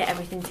of get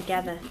everything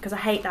together, because I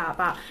hate that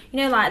about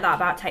like that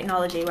about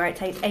technology, where it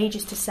takes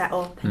ages to set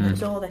up and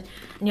it's all this,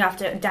 and you have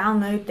to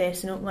download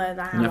this and upload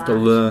that. And you have to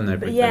learn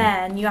everything. But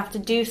and you have to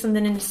do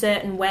something in a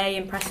certain way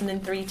and press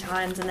something 3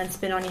 times and then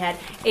spin on your head.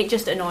 It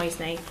just annoys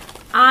me.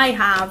 I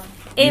have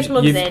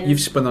earplugs in. You've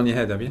spun on your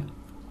head, have you?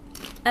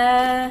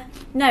 No,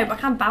 but I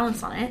can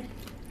balance on it.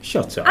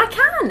 Shut up. I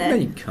can. No,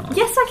 you can't.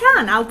 Yes, I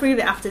can. I'll prove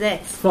it after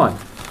this. Fine.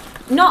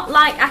 Not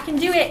like I can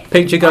do it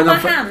Picture going on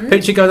on my hand.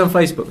 Picture going on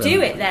Facebook then.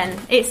 Do it then.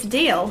 It's a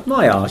deal.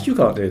 My arse, you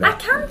can't do I that.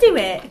 can do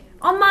it.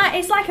 On my,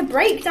 it's like a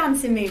break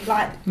dancing move,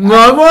 like.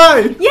 No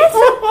way! Yes,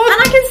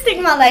 and I can stick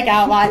my leg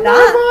out like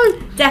that.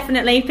 No way!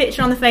 Definitely,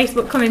 picture on the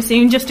Facebook coming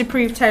soon, just to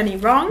prove Tony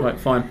wrong. Right,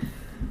 fine.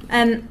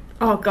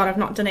 Oh god, I've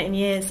not done it in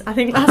years. I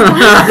think that's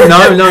why.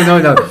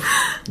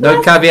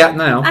 No caveat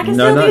now. I can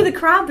still do the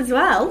crab as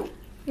well.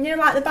 You know,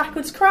 like the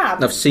backwards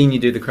crab. I've seen you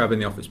do the crab in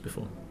the office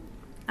before.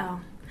 Oh.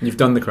 You've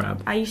done the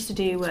crab. I used to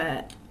do.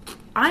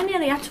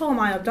 I tore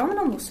my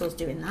abdominal muscles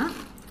doing that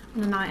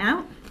on a night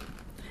out.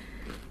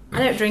 I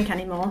don't drink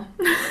anymore.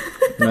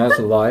 No, that's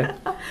a lie.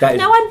 That is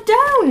No, I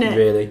don't.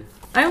 really.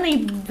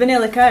 Only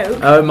vanilla Coke.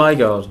 Oh my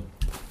god.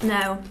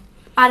 No.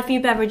 I had a few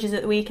beverages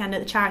at the weekend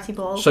at the charity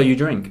ball. So you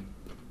drink?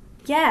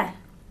 Yeah.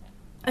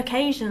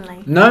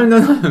 Occasionally.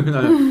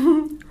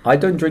 No. I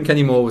don't drink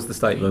anymore was the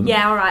statement.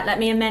 Yeah, alright, let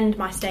me amend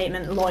my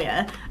statement,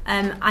 lawyer.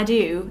 I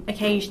do,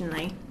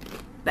 occasionally.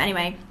 But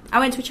anyway, I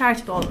went to a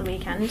charity ball at the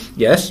weekend.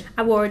 Yes.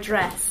 I wore a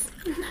dress.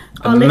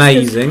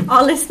 Amazing.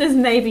 Our listeners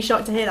may be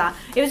shocked to hear that.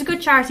 It was a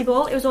good charity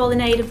ball. It was all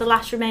in aid of the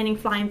last remaining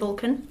flying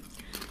Vulcan.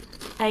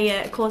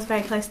 A cause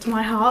very close to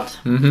my heart,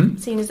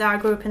 seeing as I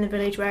grew up in the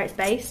village where it's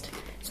based.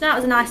 So that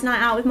was a nice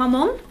night out with my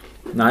mum.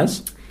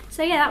 Nice.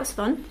 So yeah, that was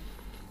fun.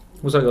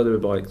 What's that got to do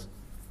with bikes?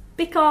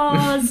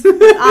 Because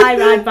I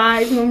ride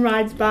bikes, mum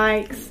rides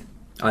bikes.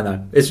 I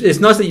know. It's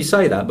nice that you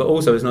say that, but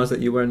also it's nice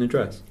that you're wearing a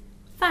dress.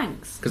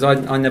 Thanks. Because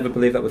I never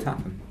believed that would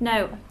happen.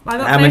 No, I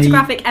got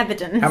photographic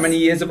evidence. How many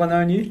years have I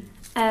known you?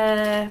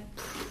 Quite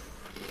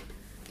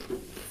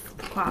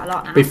a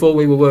lot now. Before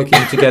we were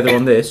working together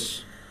on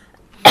this,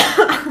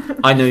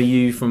 I know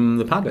you from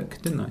the paddock,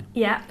 didn't I?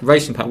 Yeah.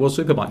 Racing paddock, World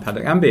Superbike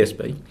paddock, and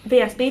BSB.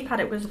 BSB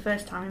paddock was the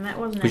first time we met,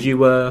 wasn't it? Because you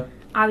were...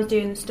 I was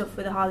doing the stuff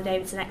with the Harley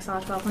Davidson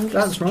XR1200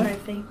 That's right.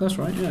 trophy. That's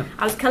right, yeah.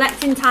 I was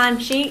collecting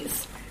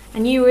timesheets,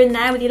 and you were in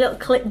there with your little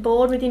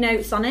clipboard with your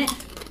notes on it.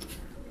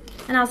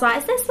 And I was like,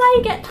 is this where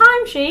you get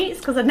timesheets?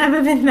 Because I'd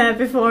never been there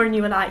before, and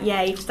you were like,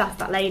 yeah, you just asked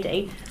that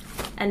lady.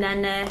 And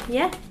then,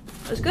 yeah,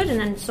 it was good. And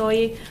then saw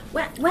you.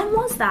 When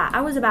was that? I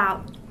was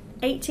about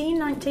 18,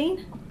 19.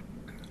 So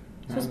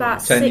it was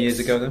about 10 years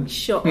ago then?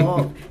 Shut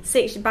up.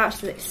 About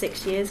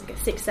 6 years,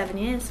 6, 7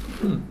 years.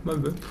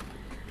 Maybe.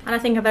 And I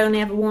think I've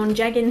only ever worn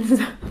jeggings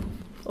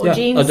or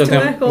jeans I don't to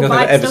think, work or I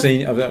bike don't stuff.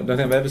 think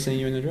I've ever seen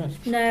you in a dress.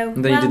 No.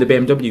 And then you did the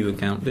BMW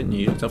account, didn't you?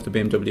 You looked after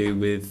BMW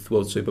with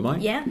World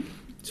Superbike. Yeah.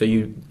 So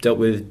you dealt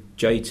with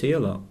JT a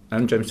lot.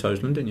 And James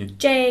Toseland, didn't you?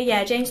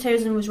 James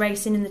Toseland was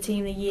racing in the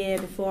team the year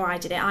before I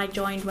did it. I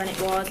joined when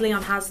it was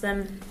Leon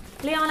Haslam.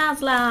 Leon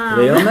Haslam.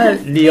 We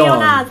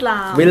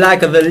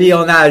like the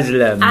Leon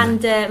Haslam.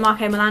 And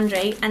Marco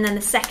Melandri. And then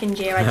the second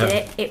year I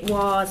did it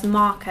was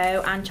Marco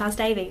and Chaz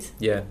Davies.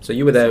 Yeah. So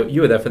you were there.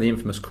 You were there for the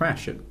infamous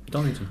crash at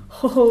Donington.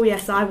 Oh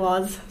yes, I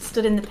was.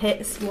 Stood in the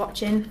pits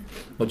watching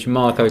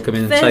Marco come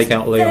in and take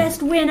out Leon.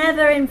 First win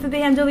ever in for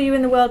BMW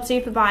in the World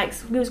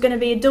Superbikes. It was going to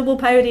be a double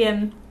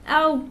podium.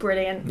 Oh,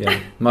 brilliant! Yeah,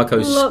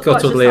 Marco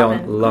scuttled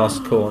Leon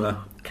last corner.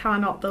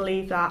 Cannot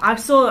believe that. I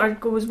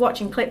was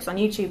watching clips on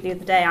YouTube the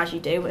other day, as you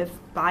do with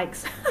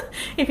bikes.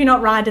 If you're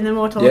not riding them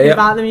or talking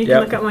about them, you can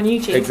look at them on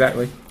YouTube.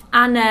 Exactly.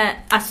 And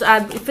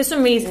I, for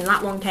some reason,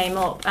 that one came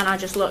up, and I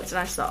just looked and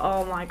I just thought,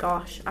 oh my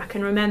gosh, I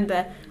can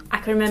remember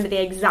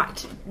the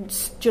exact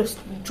just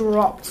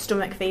dropped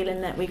stomach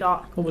feeling that we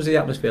got. What was the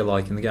atmosphere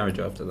like in the garage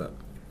after that?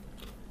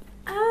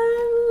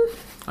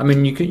 I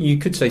mean, you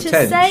could say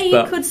tense.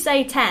 You could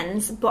say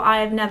tense, but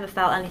I have never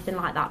felt anything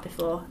like that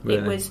before. Really?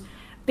 It was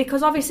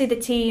because obviously the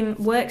team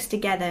works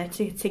together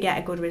to get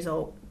a good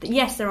result.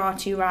 Yes, there are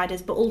two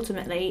riders, but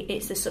ultimately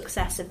it's the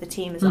success of the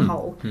team as a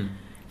whole.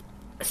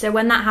 So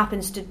when that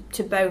happens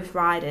to both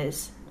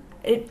riders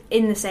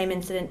in the same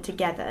incident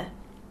together,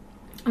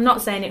 I'm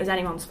not saying it was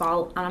anyone's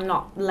fault, and I'm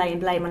not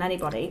laying blame on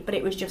anybody, but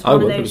it was just one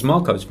of those... it was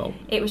Marco's fault.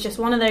 It was just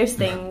one of those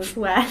things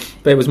where...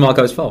 But it was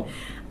Marco's fault.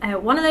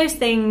 One of those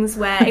things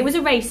where it was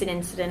a racing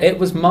incident. It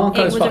was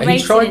Marco's fault. He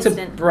tried to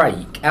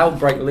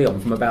outbrake Leon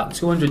from about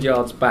 200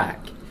 yards back.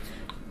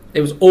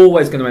 It was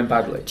always going to end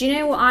badly. Do you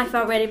know what I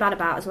felt really bad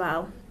about as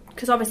well?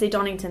 Because obviously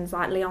Donington's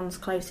like Leon's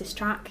closest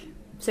track,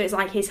 so it's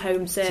like his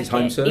home circuit. His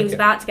home circuit. He was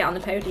about to get on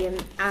the podium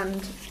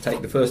and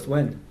take the first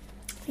win.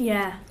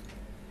 Yeah.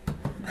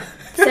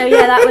 So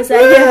yeah, that was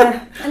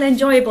an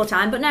enjoyable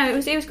time. But no, it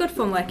was good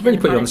fun working. I've really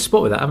put you on the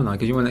spot with that, haven't I?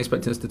 Because you weren't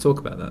expecting us to talk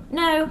about that.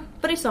 No,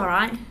 but it's all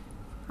right.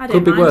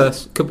 Could be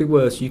worse. Could be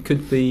worse. You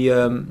could be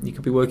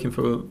working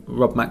for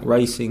Rob Mack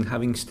Racing,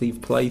 having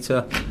Steve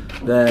Plater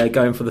there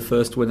going for the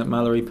first win at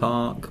Mallory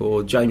Park,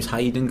 or James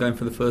Hayden going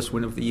for the first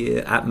win of the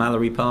year at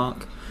Mallory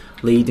Park,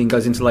 leading,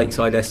 goes into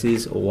Lakeside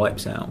S's or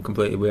wipes out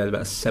completely. We had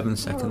about a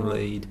 7-second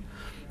lead.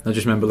 I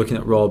just remember looking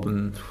at Rob,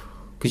 and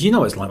because you know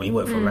what it's like when you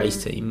work for a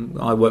race team.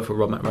 I worked for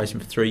Rob Mac Racing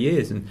for 3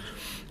 years, and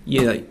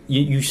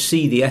you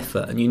see the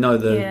effort, and you know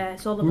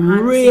it's all the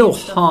real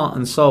heart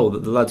and soul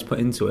that the lads put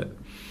into it.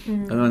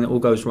 And when it all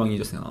goes wrong, you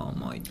just think, oh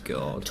my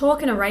God.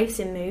 Talking of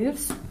racing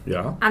moves,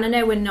 yeah. And I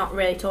know we're not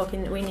really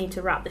talking, we need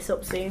to wrap this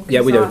up soon.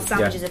 Yeah, we do. Our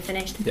sandwiches are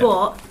finished. Yeah.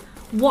 But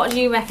what do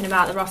you reckon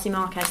about the Rossi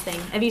Marquez thing?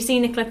 Have you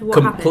seen the clip of what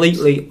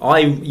completely,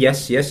 happened?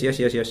 Yes.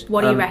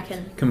 What do you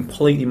reckon?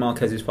 Completely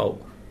Marquez's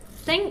fault.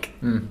 Think?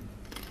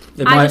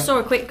 I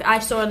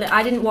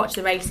didn't watch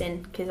the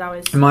racing because I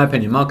was... In my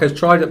opinion, Marquez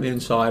tried up the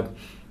inside,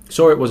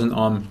 saw it wasn't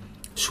on,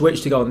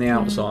 switched to go on the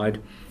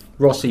outside.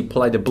 Rossi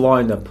played a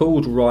blinder,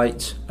 pulled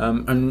right,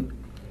 and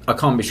I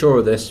can't be sure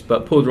of this,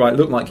 but pulled right,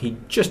 looked like he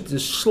just did a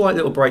slight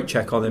little brake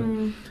check on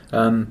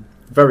him.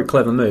 Very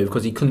clever move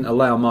because he couldn't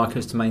allow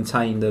Marquez to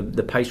maintain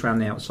the pace around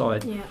the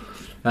outside. Yeah.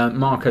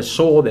 Marquez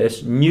saw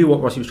this, knew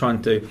what Rossi was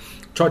trying to do,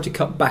 tried to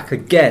cut back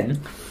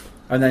again,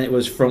 and then it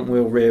was front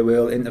wheel, rear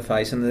wheel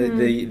interface, and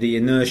the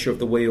inertia of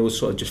the wheels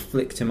sort of just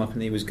flicked him up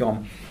and he was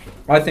gone.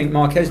 I think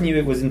Marquez knew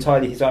it was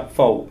entirely his own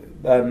fault.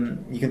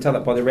 You can tell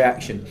that by the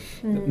reaction.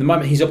 The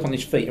moment he's up on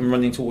his feet and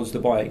running towards the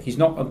bike, he's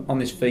not on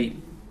his feet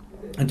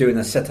and doing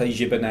a sete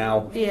gibber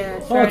now.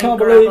 Yeah, I can't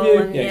believe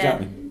you. Yeah,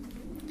 exactly.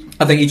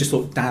 I think he just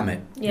thought, damn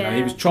it. Yeah.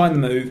 He was trying the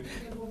move,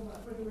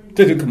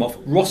 didn't come off.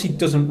 Rossi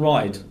doesn't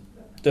ride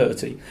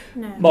dirty.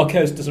 No.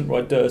 Marquez doesn't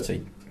ride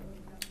dirty.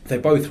 They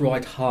both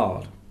ride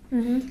hard.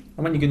 And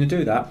when you're going to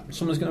do that,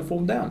 someone's going to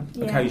fall down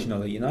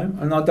occasionally,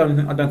 And I don't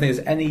think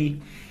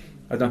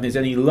there's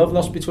any love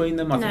lost between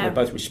them. I think they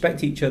both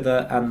respect each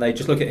other, and they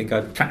just look at it and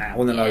go,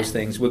 one of those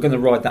things. We're going to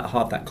ride that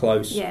hard, that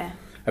close. Yeah.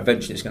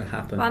 Eventually, it's going to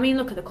happen. Well, I mean,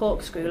 look at the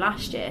corkscrew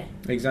last year.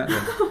 Exactly.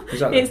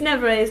 It's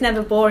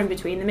never boring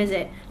between them, is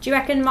it? Do you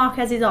reckon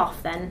Marquez is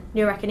off then?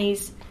 Do you reckon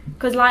he's...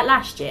 Because like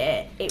last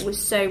year, it was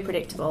so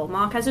predictable.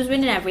 Marquez was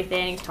winning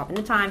everything. He's topping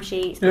the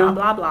timesheets, blah,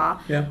 blah,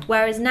 blah. Yeah.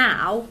 Whereas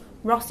now...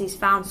 Rossi's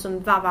found some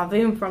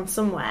va-va-voom from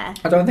somewhere.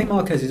 I don't think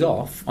Marquez is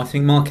off. I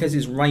think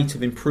Marquez's rate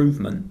of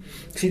improvement...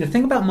 See, the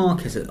thing about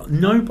Marquez that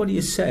nobody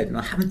has said, and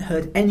I haven't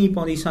heard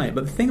anybody say it,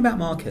 but the thing about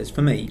Marquez,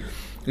 for me,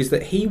 is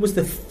that he was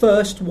the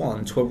first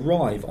one to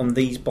arrive on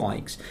these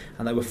bikes,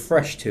 and they were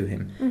fresh to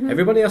him.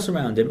 Everybody else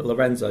around him,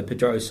 Lorenzo,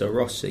 Pedrosa,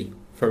 Rossi,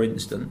 for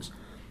instance,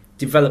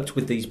 developed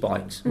with these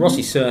bikes.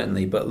 Rossi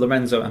certainly, but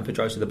Lorenzo and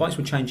Pedrosa, the bikes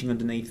were changing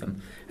underneath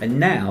them. And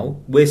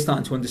now we're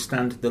starting to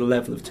understand the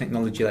level of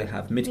technology they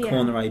have.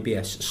 Mid-corner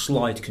ABS,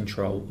 slide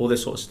control, all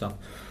this sort of stuff.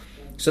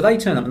 So they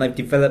turn up and they've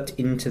developed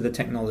into the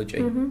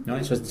technology.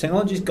 Right? So as the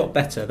technology's got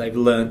better, they've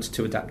learnt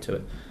to adapt to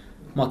it.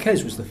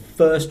 Marquez was the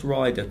first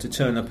rider to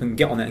turn up and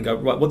get on it and go,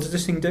 right, what does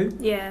this thing do?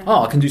 Yeah.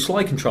 Oh, I can do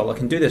slide control, I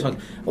can do this. I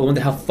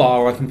wonder how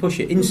far I can push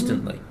it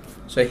instantly.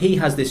 So he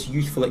has this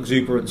youthful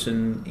exuberance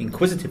and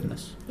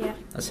inquisitiveness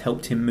that's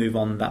helped him move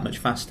on that much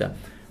faster.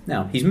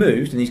 Now, he's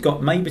moved and he's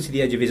got maybe to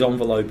the edge of his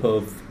envelope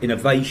of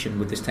innovation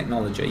with this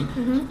technology,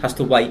 has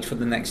to wait for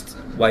the next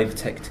wave of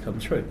tech to come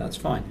through. That's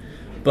fine.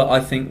 But I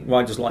think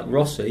riders like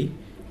Rossi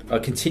are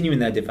continuing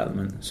their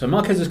development. So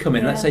Marquez has come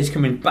in, let's say he's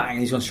coming bang,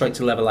 he's gone straight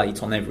to level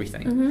 8 on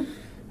everything.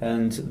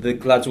 And the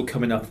lads were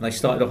coming up and they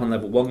started off on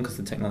level 1 because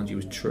the technology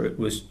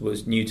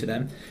was new to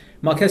them.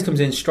 Marquez comes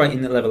in straight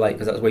in at level 8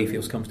 because that's where he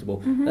feels comfortable.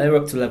 They were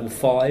up to level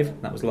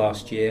 5, that was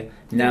last year.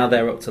 Now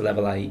they're up to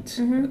level 8.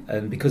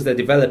 And because they're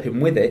developing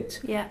with it,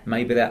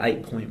 maybe they're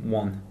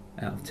 8.1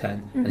 out of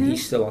 10 and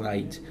he's still on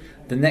 8.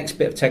 The next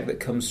bit of tech that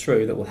comes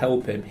through that will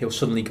help him, he'll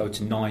suddenly go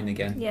to 9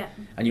 again.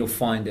 And you'll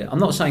find it. I'm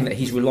not saying that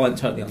he's reliant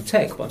totally on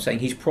tech, but I'm saying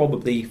he's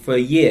probably, for a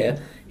year,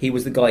 he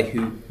was the guy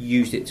who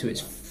used it to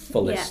its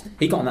fullest.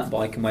 He got on that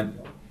bike and went,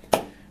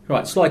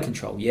 right, slide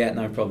control,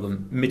 no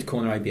problem.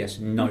 Mid-corner ABS,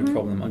 no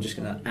problem. I'm just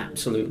going to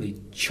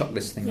absolutely chuck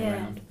this thing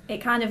around. It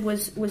kind of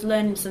was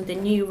learning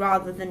something new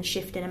rather than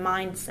shifting a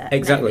mindset.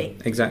 Exactly.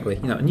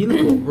 And you look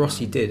at what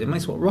Rossi did. It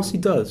makes what Rossi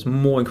does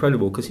more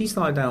incredible because he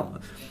started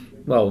out...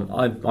 Well,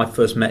 I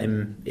first met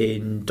him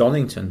in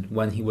Donington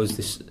when he was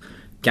this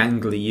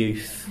gangly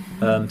youth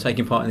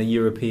taking part in the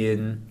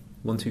European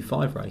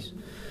 125 race.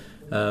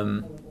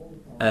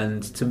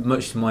 And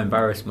much to my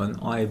embarrassment,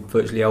 I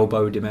virtually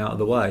elbowed him out of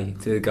the way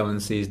to go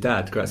and see his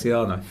dad,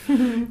 Graziano,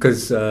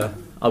 because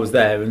I was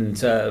there,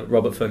 and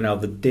Robert Furnell,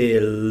 the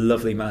dear,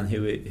 lovely man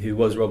who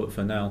was Robert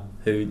Furnell,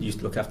 who used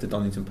to look after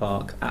Donington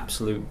Park,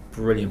 absolute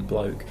brilliant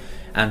bloke,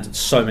 and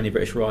so many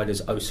British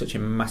riders owe such a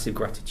massive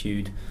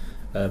gratitude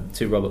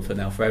to Robert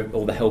Furnell for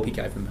all the help he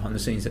gave them behind the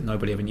scenes that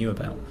nobody ever knew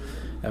about.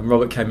 And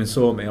Robert came and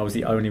saw me. I was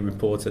the only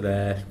reporter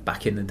there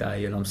back in the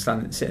day, and I'm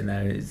sitting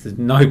there. There's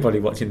nobody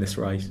watching this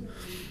race.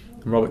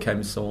 And Robert came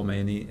and saw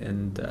me,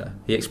 and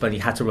he explained he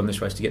had to run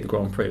this race to get the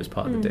Grand Prix. It was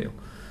part of the deal.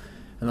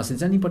 And I said,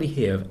 "Is anybody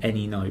here of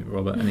any note,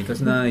 Robert?" And he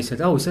goes, "No." He said,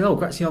 "Oh,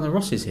 Graziano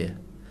Rossi's here."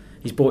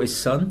 He's bought his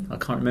son. I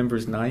can't remember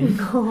his name.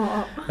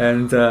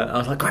 And I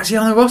was like,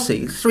 Graziano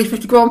Rossi,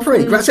 350 Grand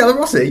Prix, Graziano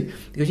Rossi.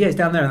 He goes, yeah, he's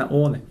down there in that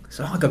awning.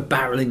 So I go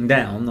barreling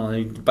down.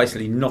 I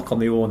basically knock on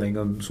the awning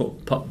and sort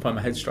of put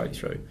my head straight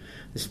through.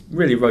 This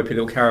really ropey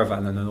little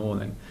caravan and an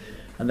awning.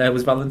 And there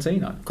was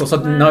Valentino. Of course, I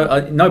didn't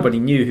know. Nobody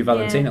knew who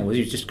Valentino was.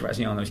 He was just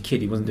Graziano's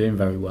kid. He wasn't doing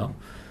very well.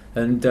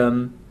 And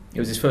it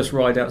was his first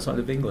ride outside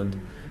of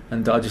England.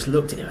 And I just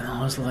looked at him and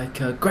I was like,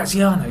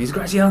 Graziano, is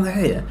Graziano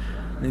here?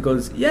 And he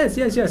goes, yes.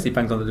 He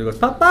bangs on the door and goes,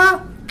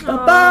 Papa!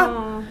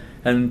 Aww.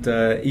 And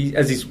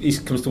as he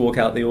comes to walk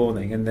out the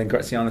awning, and then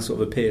Graziano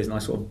sort of appears, and I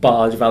sort of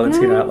barge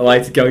Valentino out the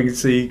way to go and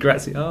see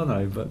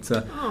Graziano. But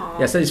so that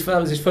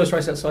was his first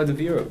race outside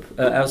of Europe,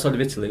 outside of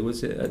Italy,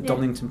 was it at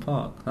Donington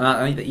Park. And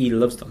I think that he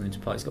loves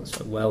Donington Park. He's got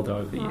so well there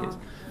over the years.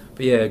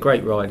 But yeah,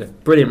 great rider,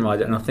 brilliant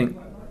rider, and I think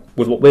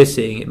with what we're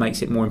seeing, it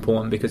makes it more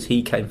important because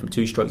he came from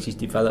two strokes. He's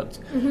developed.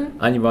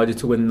 Only rider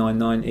to win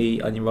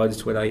 990, only rider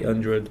to win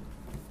 800.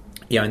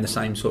 In the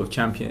same sort of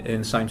champion,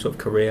 in the same sort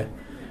of career.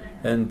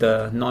 And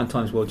 9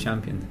 times world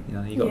champion.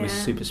 You got to be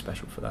super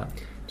special for that.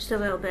 Just a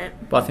little bit.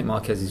 But I think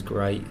Marquez is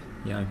great.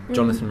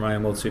 Jonathan Ray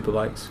in World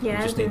Superbikes. Yeah,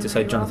 we just need to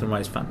say Jonathan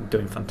Ray is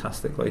doing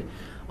fantastically.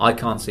 I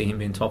can't see him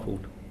being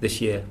toppled this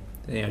year.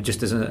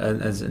 Just as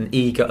an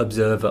eager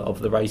observer of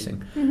the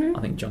racing, I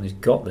think Johnny's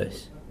got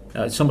this.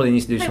 Somebody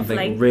needs to do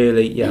something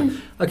really.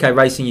 Okay,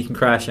 racing, you can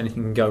crash,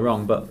 anything can go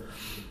wrong, but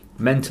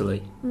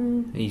mentally,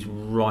 he's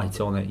right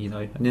on it.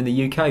 And in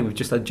the UK, we've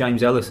just had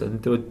James Ellison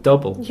do a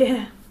double.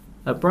 Yeah.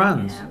 At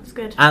Brands. Yeah, that's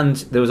good. And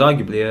there was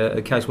arguably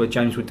a case where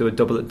James would do a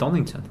double at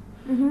Donington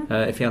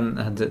if he hadn't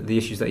had the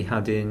issues that he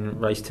had in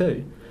race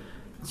 2.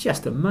 It's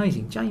just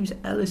amazing. James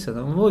Ellison.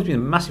 I've always been a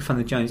massive fan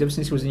of James ever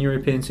since he was in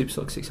European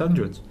Superstock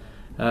 600s.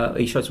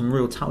 He showed some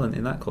real talent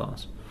in that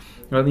class.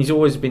 He's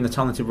always been a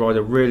talented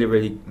rider,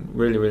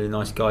 really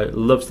nice guy,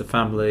 loves the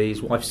family.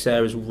 His wife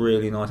Sarah's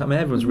really nice. I mean,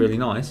 everyone's really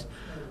nice,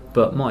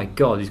 but my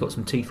God, he's got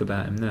some teeth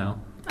about him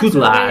now. Good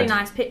lad. A really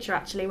nice picture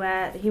actually,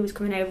 where he was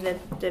coming over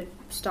the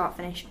start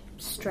finish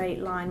straight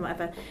line,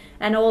 whatever,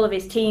 and all of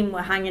his team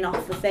were hanging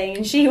off the thing,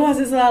 and she was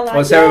as well.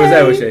 Like, Sarah was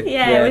there, was she?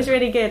 Yeah, it was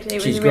really good.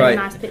 She's was a really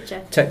nice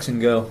picture. Texan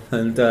girl,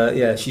 and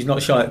she's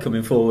not shy at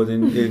coming forward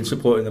in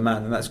supporting the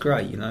man, and that's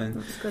great.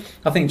 That's good.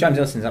 I think James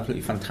Ellison is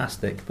absolutely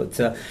fantastic. But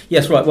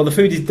yes, right. Well, the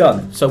food is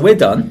done, so we're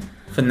done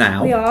for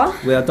now.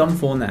 We are done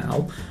for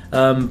now.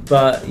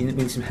 But we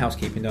need some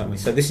housekeeping, don't we?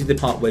 So this is the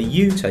part where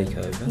you take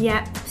over.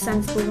 Yep,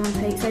 sensible one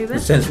takes over. The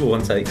sensible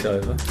one takes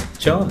over.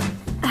 Charlie.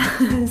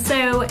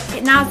 So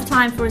now's the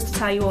time for us to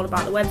tell you all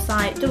about the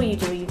website,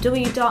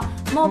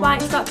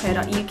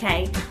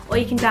 www.morebikes.co.uk, or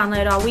you can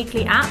download our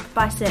weekly app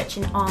by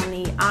searching on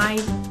the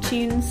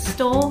iTunes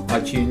store.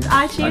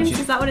 iTunes,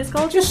 is that what it's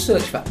called? Just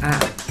search for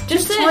app.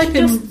 Just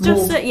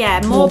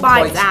More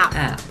Bikes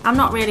app. I'm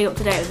not really up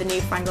to date with the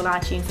newfangled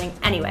iTunes thing.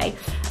 Anyway,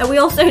 we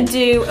also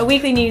do a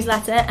weekly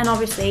newsletter and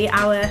obviously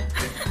our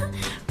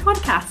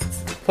podcasts.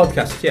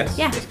 Podcasts, yes.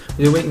 Yeah. Yes.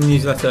 We do a weekly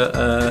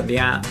newsletter, the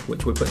app,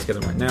 which we're putting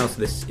together right now,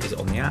 so this is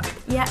on the app.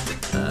 Yeah.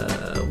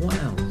 What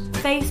else?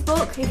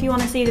 Facebook, if you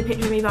want to see the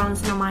picture of me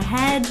balancing on my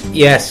head.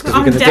 Yes, because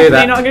we're going to do that. I'm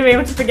definitely not going to be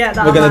able to forget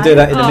that. We're going to do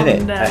that in a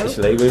minute,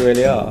 actually. We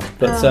really are.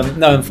 But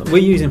we're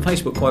using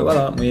Facebook quite well,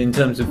 aren't we, in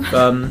terms of...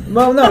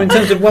 in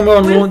terms of when we're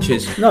on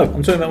launches. No,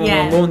 I'm talking about when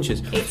we're on launches.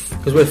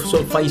 Because we're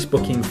sort of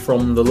Facebooking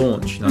from the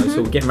launch,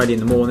 So we're getting ready in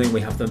the morning, we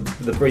have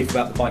the brief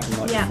about the bike the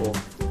night before.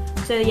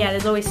 So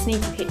there's always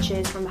sneaky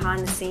pictures from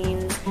behind the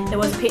scenes. There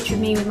was a picture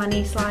of me with my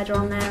knee slider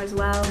on there as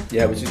well.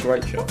 Yeah, which is a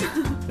great shot.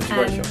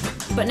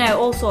 But no,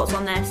 all sorts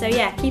on there. So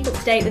keep up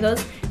to date with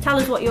us. Tell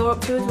us what you're up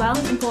to as well,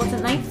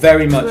 importantly.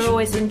 Very much. We're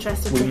always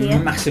interested to hear.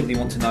 We massively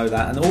want to know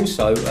that. And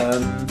also,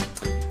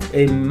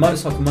 in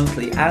Motorcycle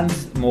Monthly and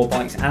More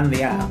Bikes and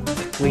the app,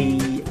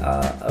 we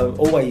are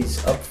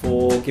always up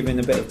for giving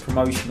a bit of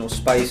promotional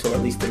space, or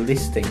at least a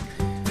listing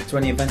to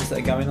any events that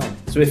are going on.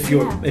 So if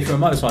you're a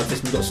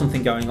motorcyclist and you've got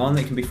something going on,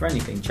 it can be for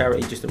anything,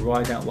 charity, just a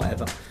ride out,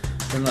 whatever,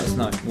 then let us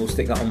know. We'll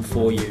stick that on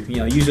for you.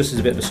 Use us as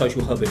a bit of a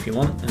social hub if you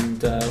want,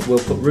 and we'll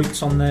put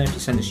routes on there. If you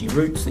send us your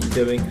routes that you're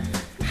doing,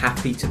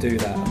 happy to do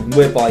that. I mean,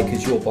 we're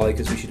bikers, you're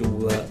bikers, we should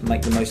all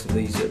make the most of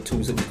these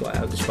tools that we've got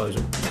at our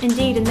disposal.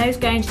 Indeed, and those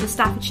going to the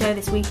Stafford show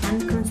this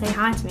weekend, come and say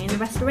hi to me in the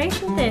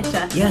Restoration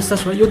Theatre. Yes,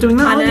 that's right, you're doing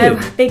that,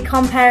 aren't you? Big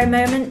comparing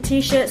moment,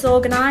 t-shirts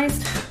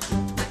organised.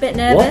 Bit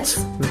nervous.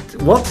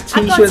 What?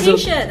 I've got a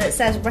t-shirt that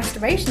says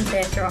Restoration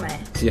Theatre on it.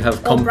 Do you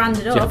have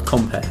branded up? Do you have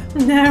compare?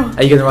 No.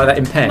 Are you going to write that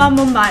in pen? My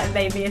mum might have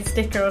made me a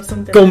sticker or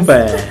something.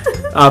 Compare.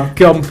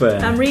 Compare.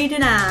 I'm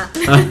reading out.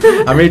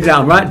 I'm reading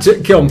out. I'm right to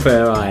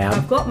compare. I am.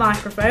 I've got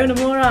microphone.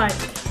 I'm all right.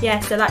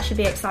 Yeah, so that should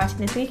be exciting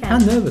this weekend. How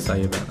nervous are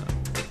you about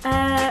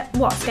that?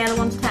 What, scale of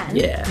 1 to 10?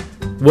 Yeah.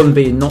 1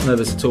 being not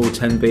nervous at all,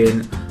 10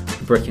 being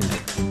bricking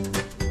it.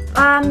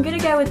 I'm going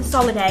to go with a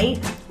solid 8.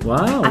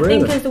 Wow, I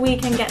think as the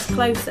weekend gets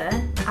closer,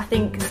 I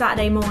think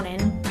Saturday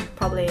morning,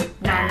 probably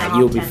 9.5,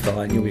 You'll 10. be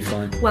fine, you'll be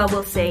fine. Well,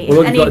 we'll see.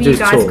 Well, if any of you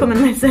guys come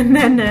and listen,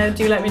 then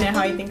do let me know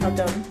how you think I've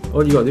done.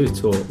 All you got to do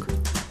is talk.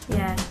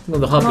 Yeah.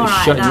 Well, the hub is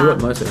shutting you up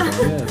most of the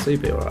time. Yeah, so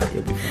you'll be alright,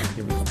 you'll be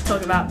fine.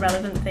 talk about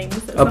relevant things.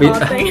 That's I'll the be,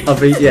 hard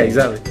thing. yeah,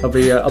 exactly.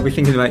 I'll be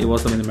thinking about you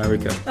whilst I'm in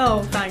America.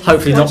 Oh, thanks.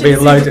 Hopefully not Watching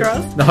being loaded.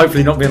 Supercross. No,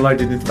 hopefully not being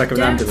loaded into the back of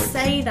an Don't ambulance.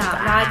 say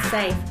that. Ride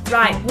safe.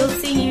 Right, we'll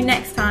see you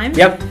next time.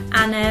 Yep.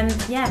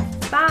 And yeah,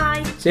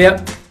 bye. See ya.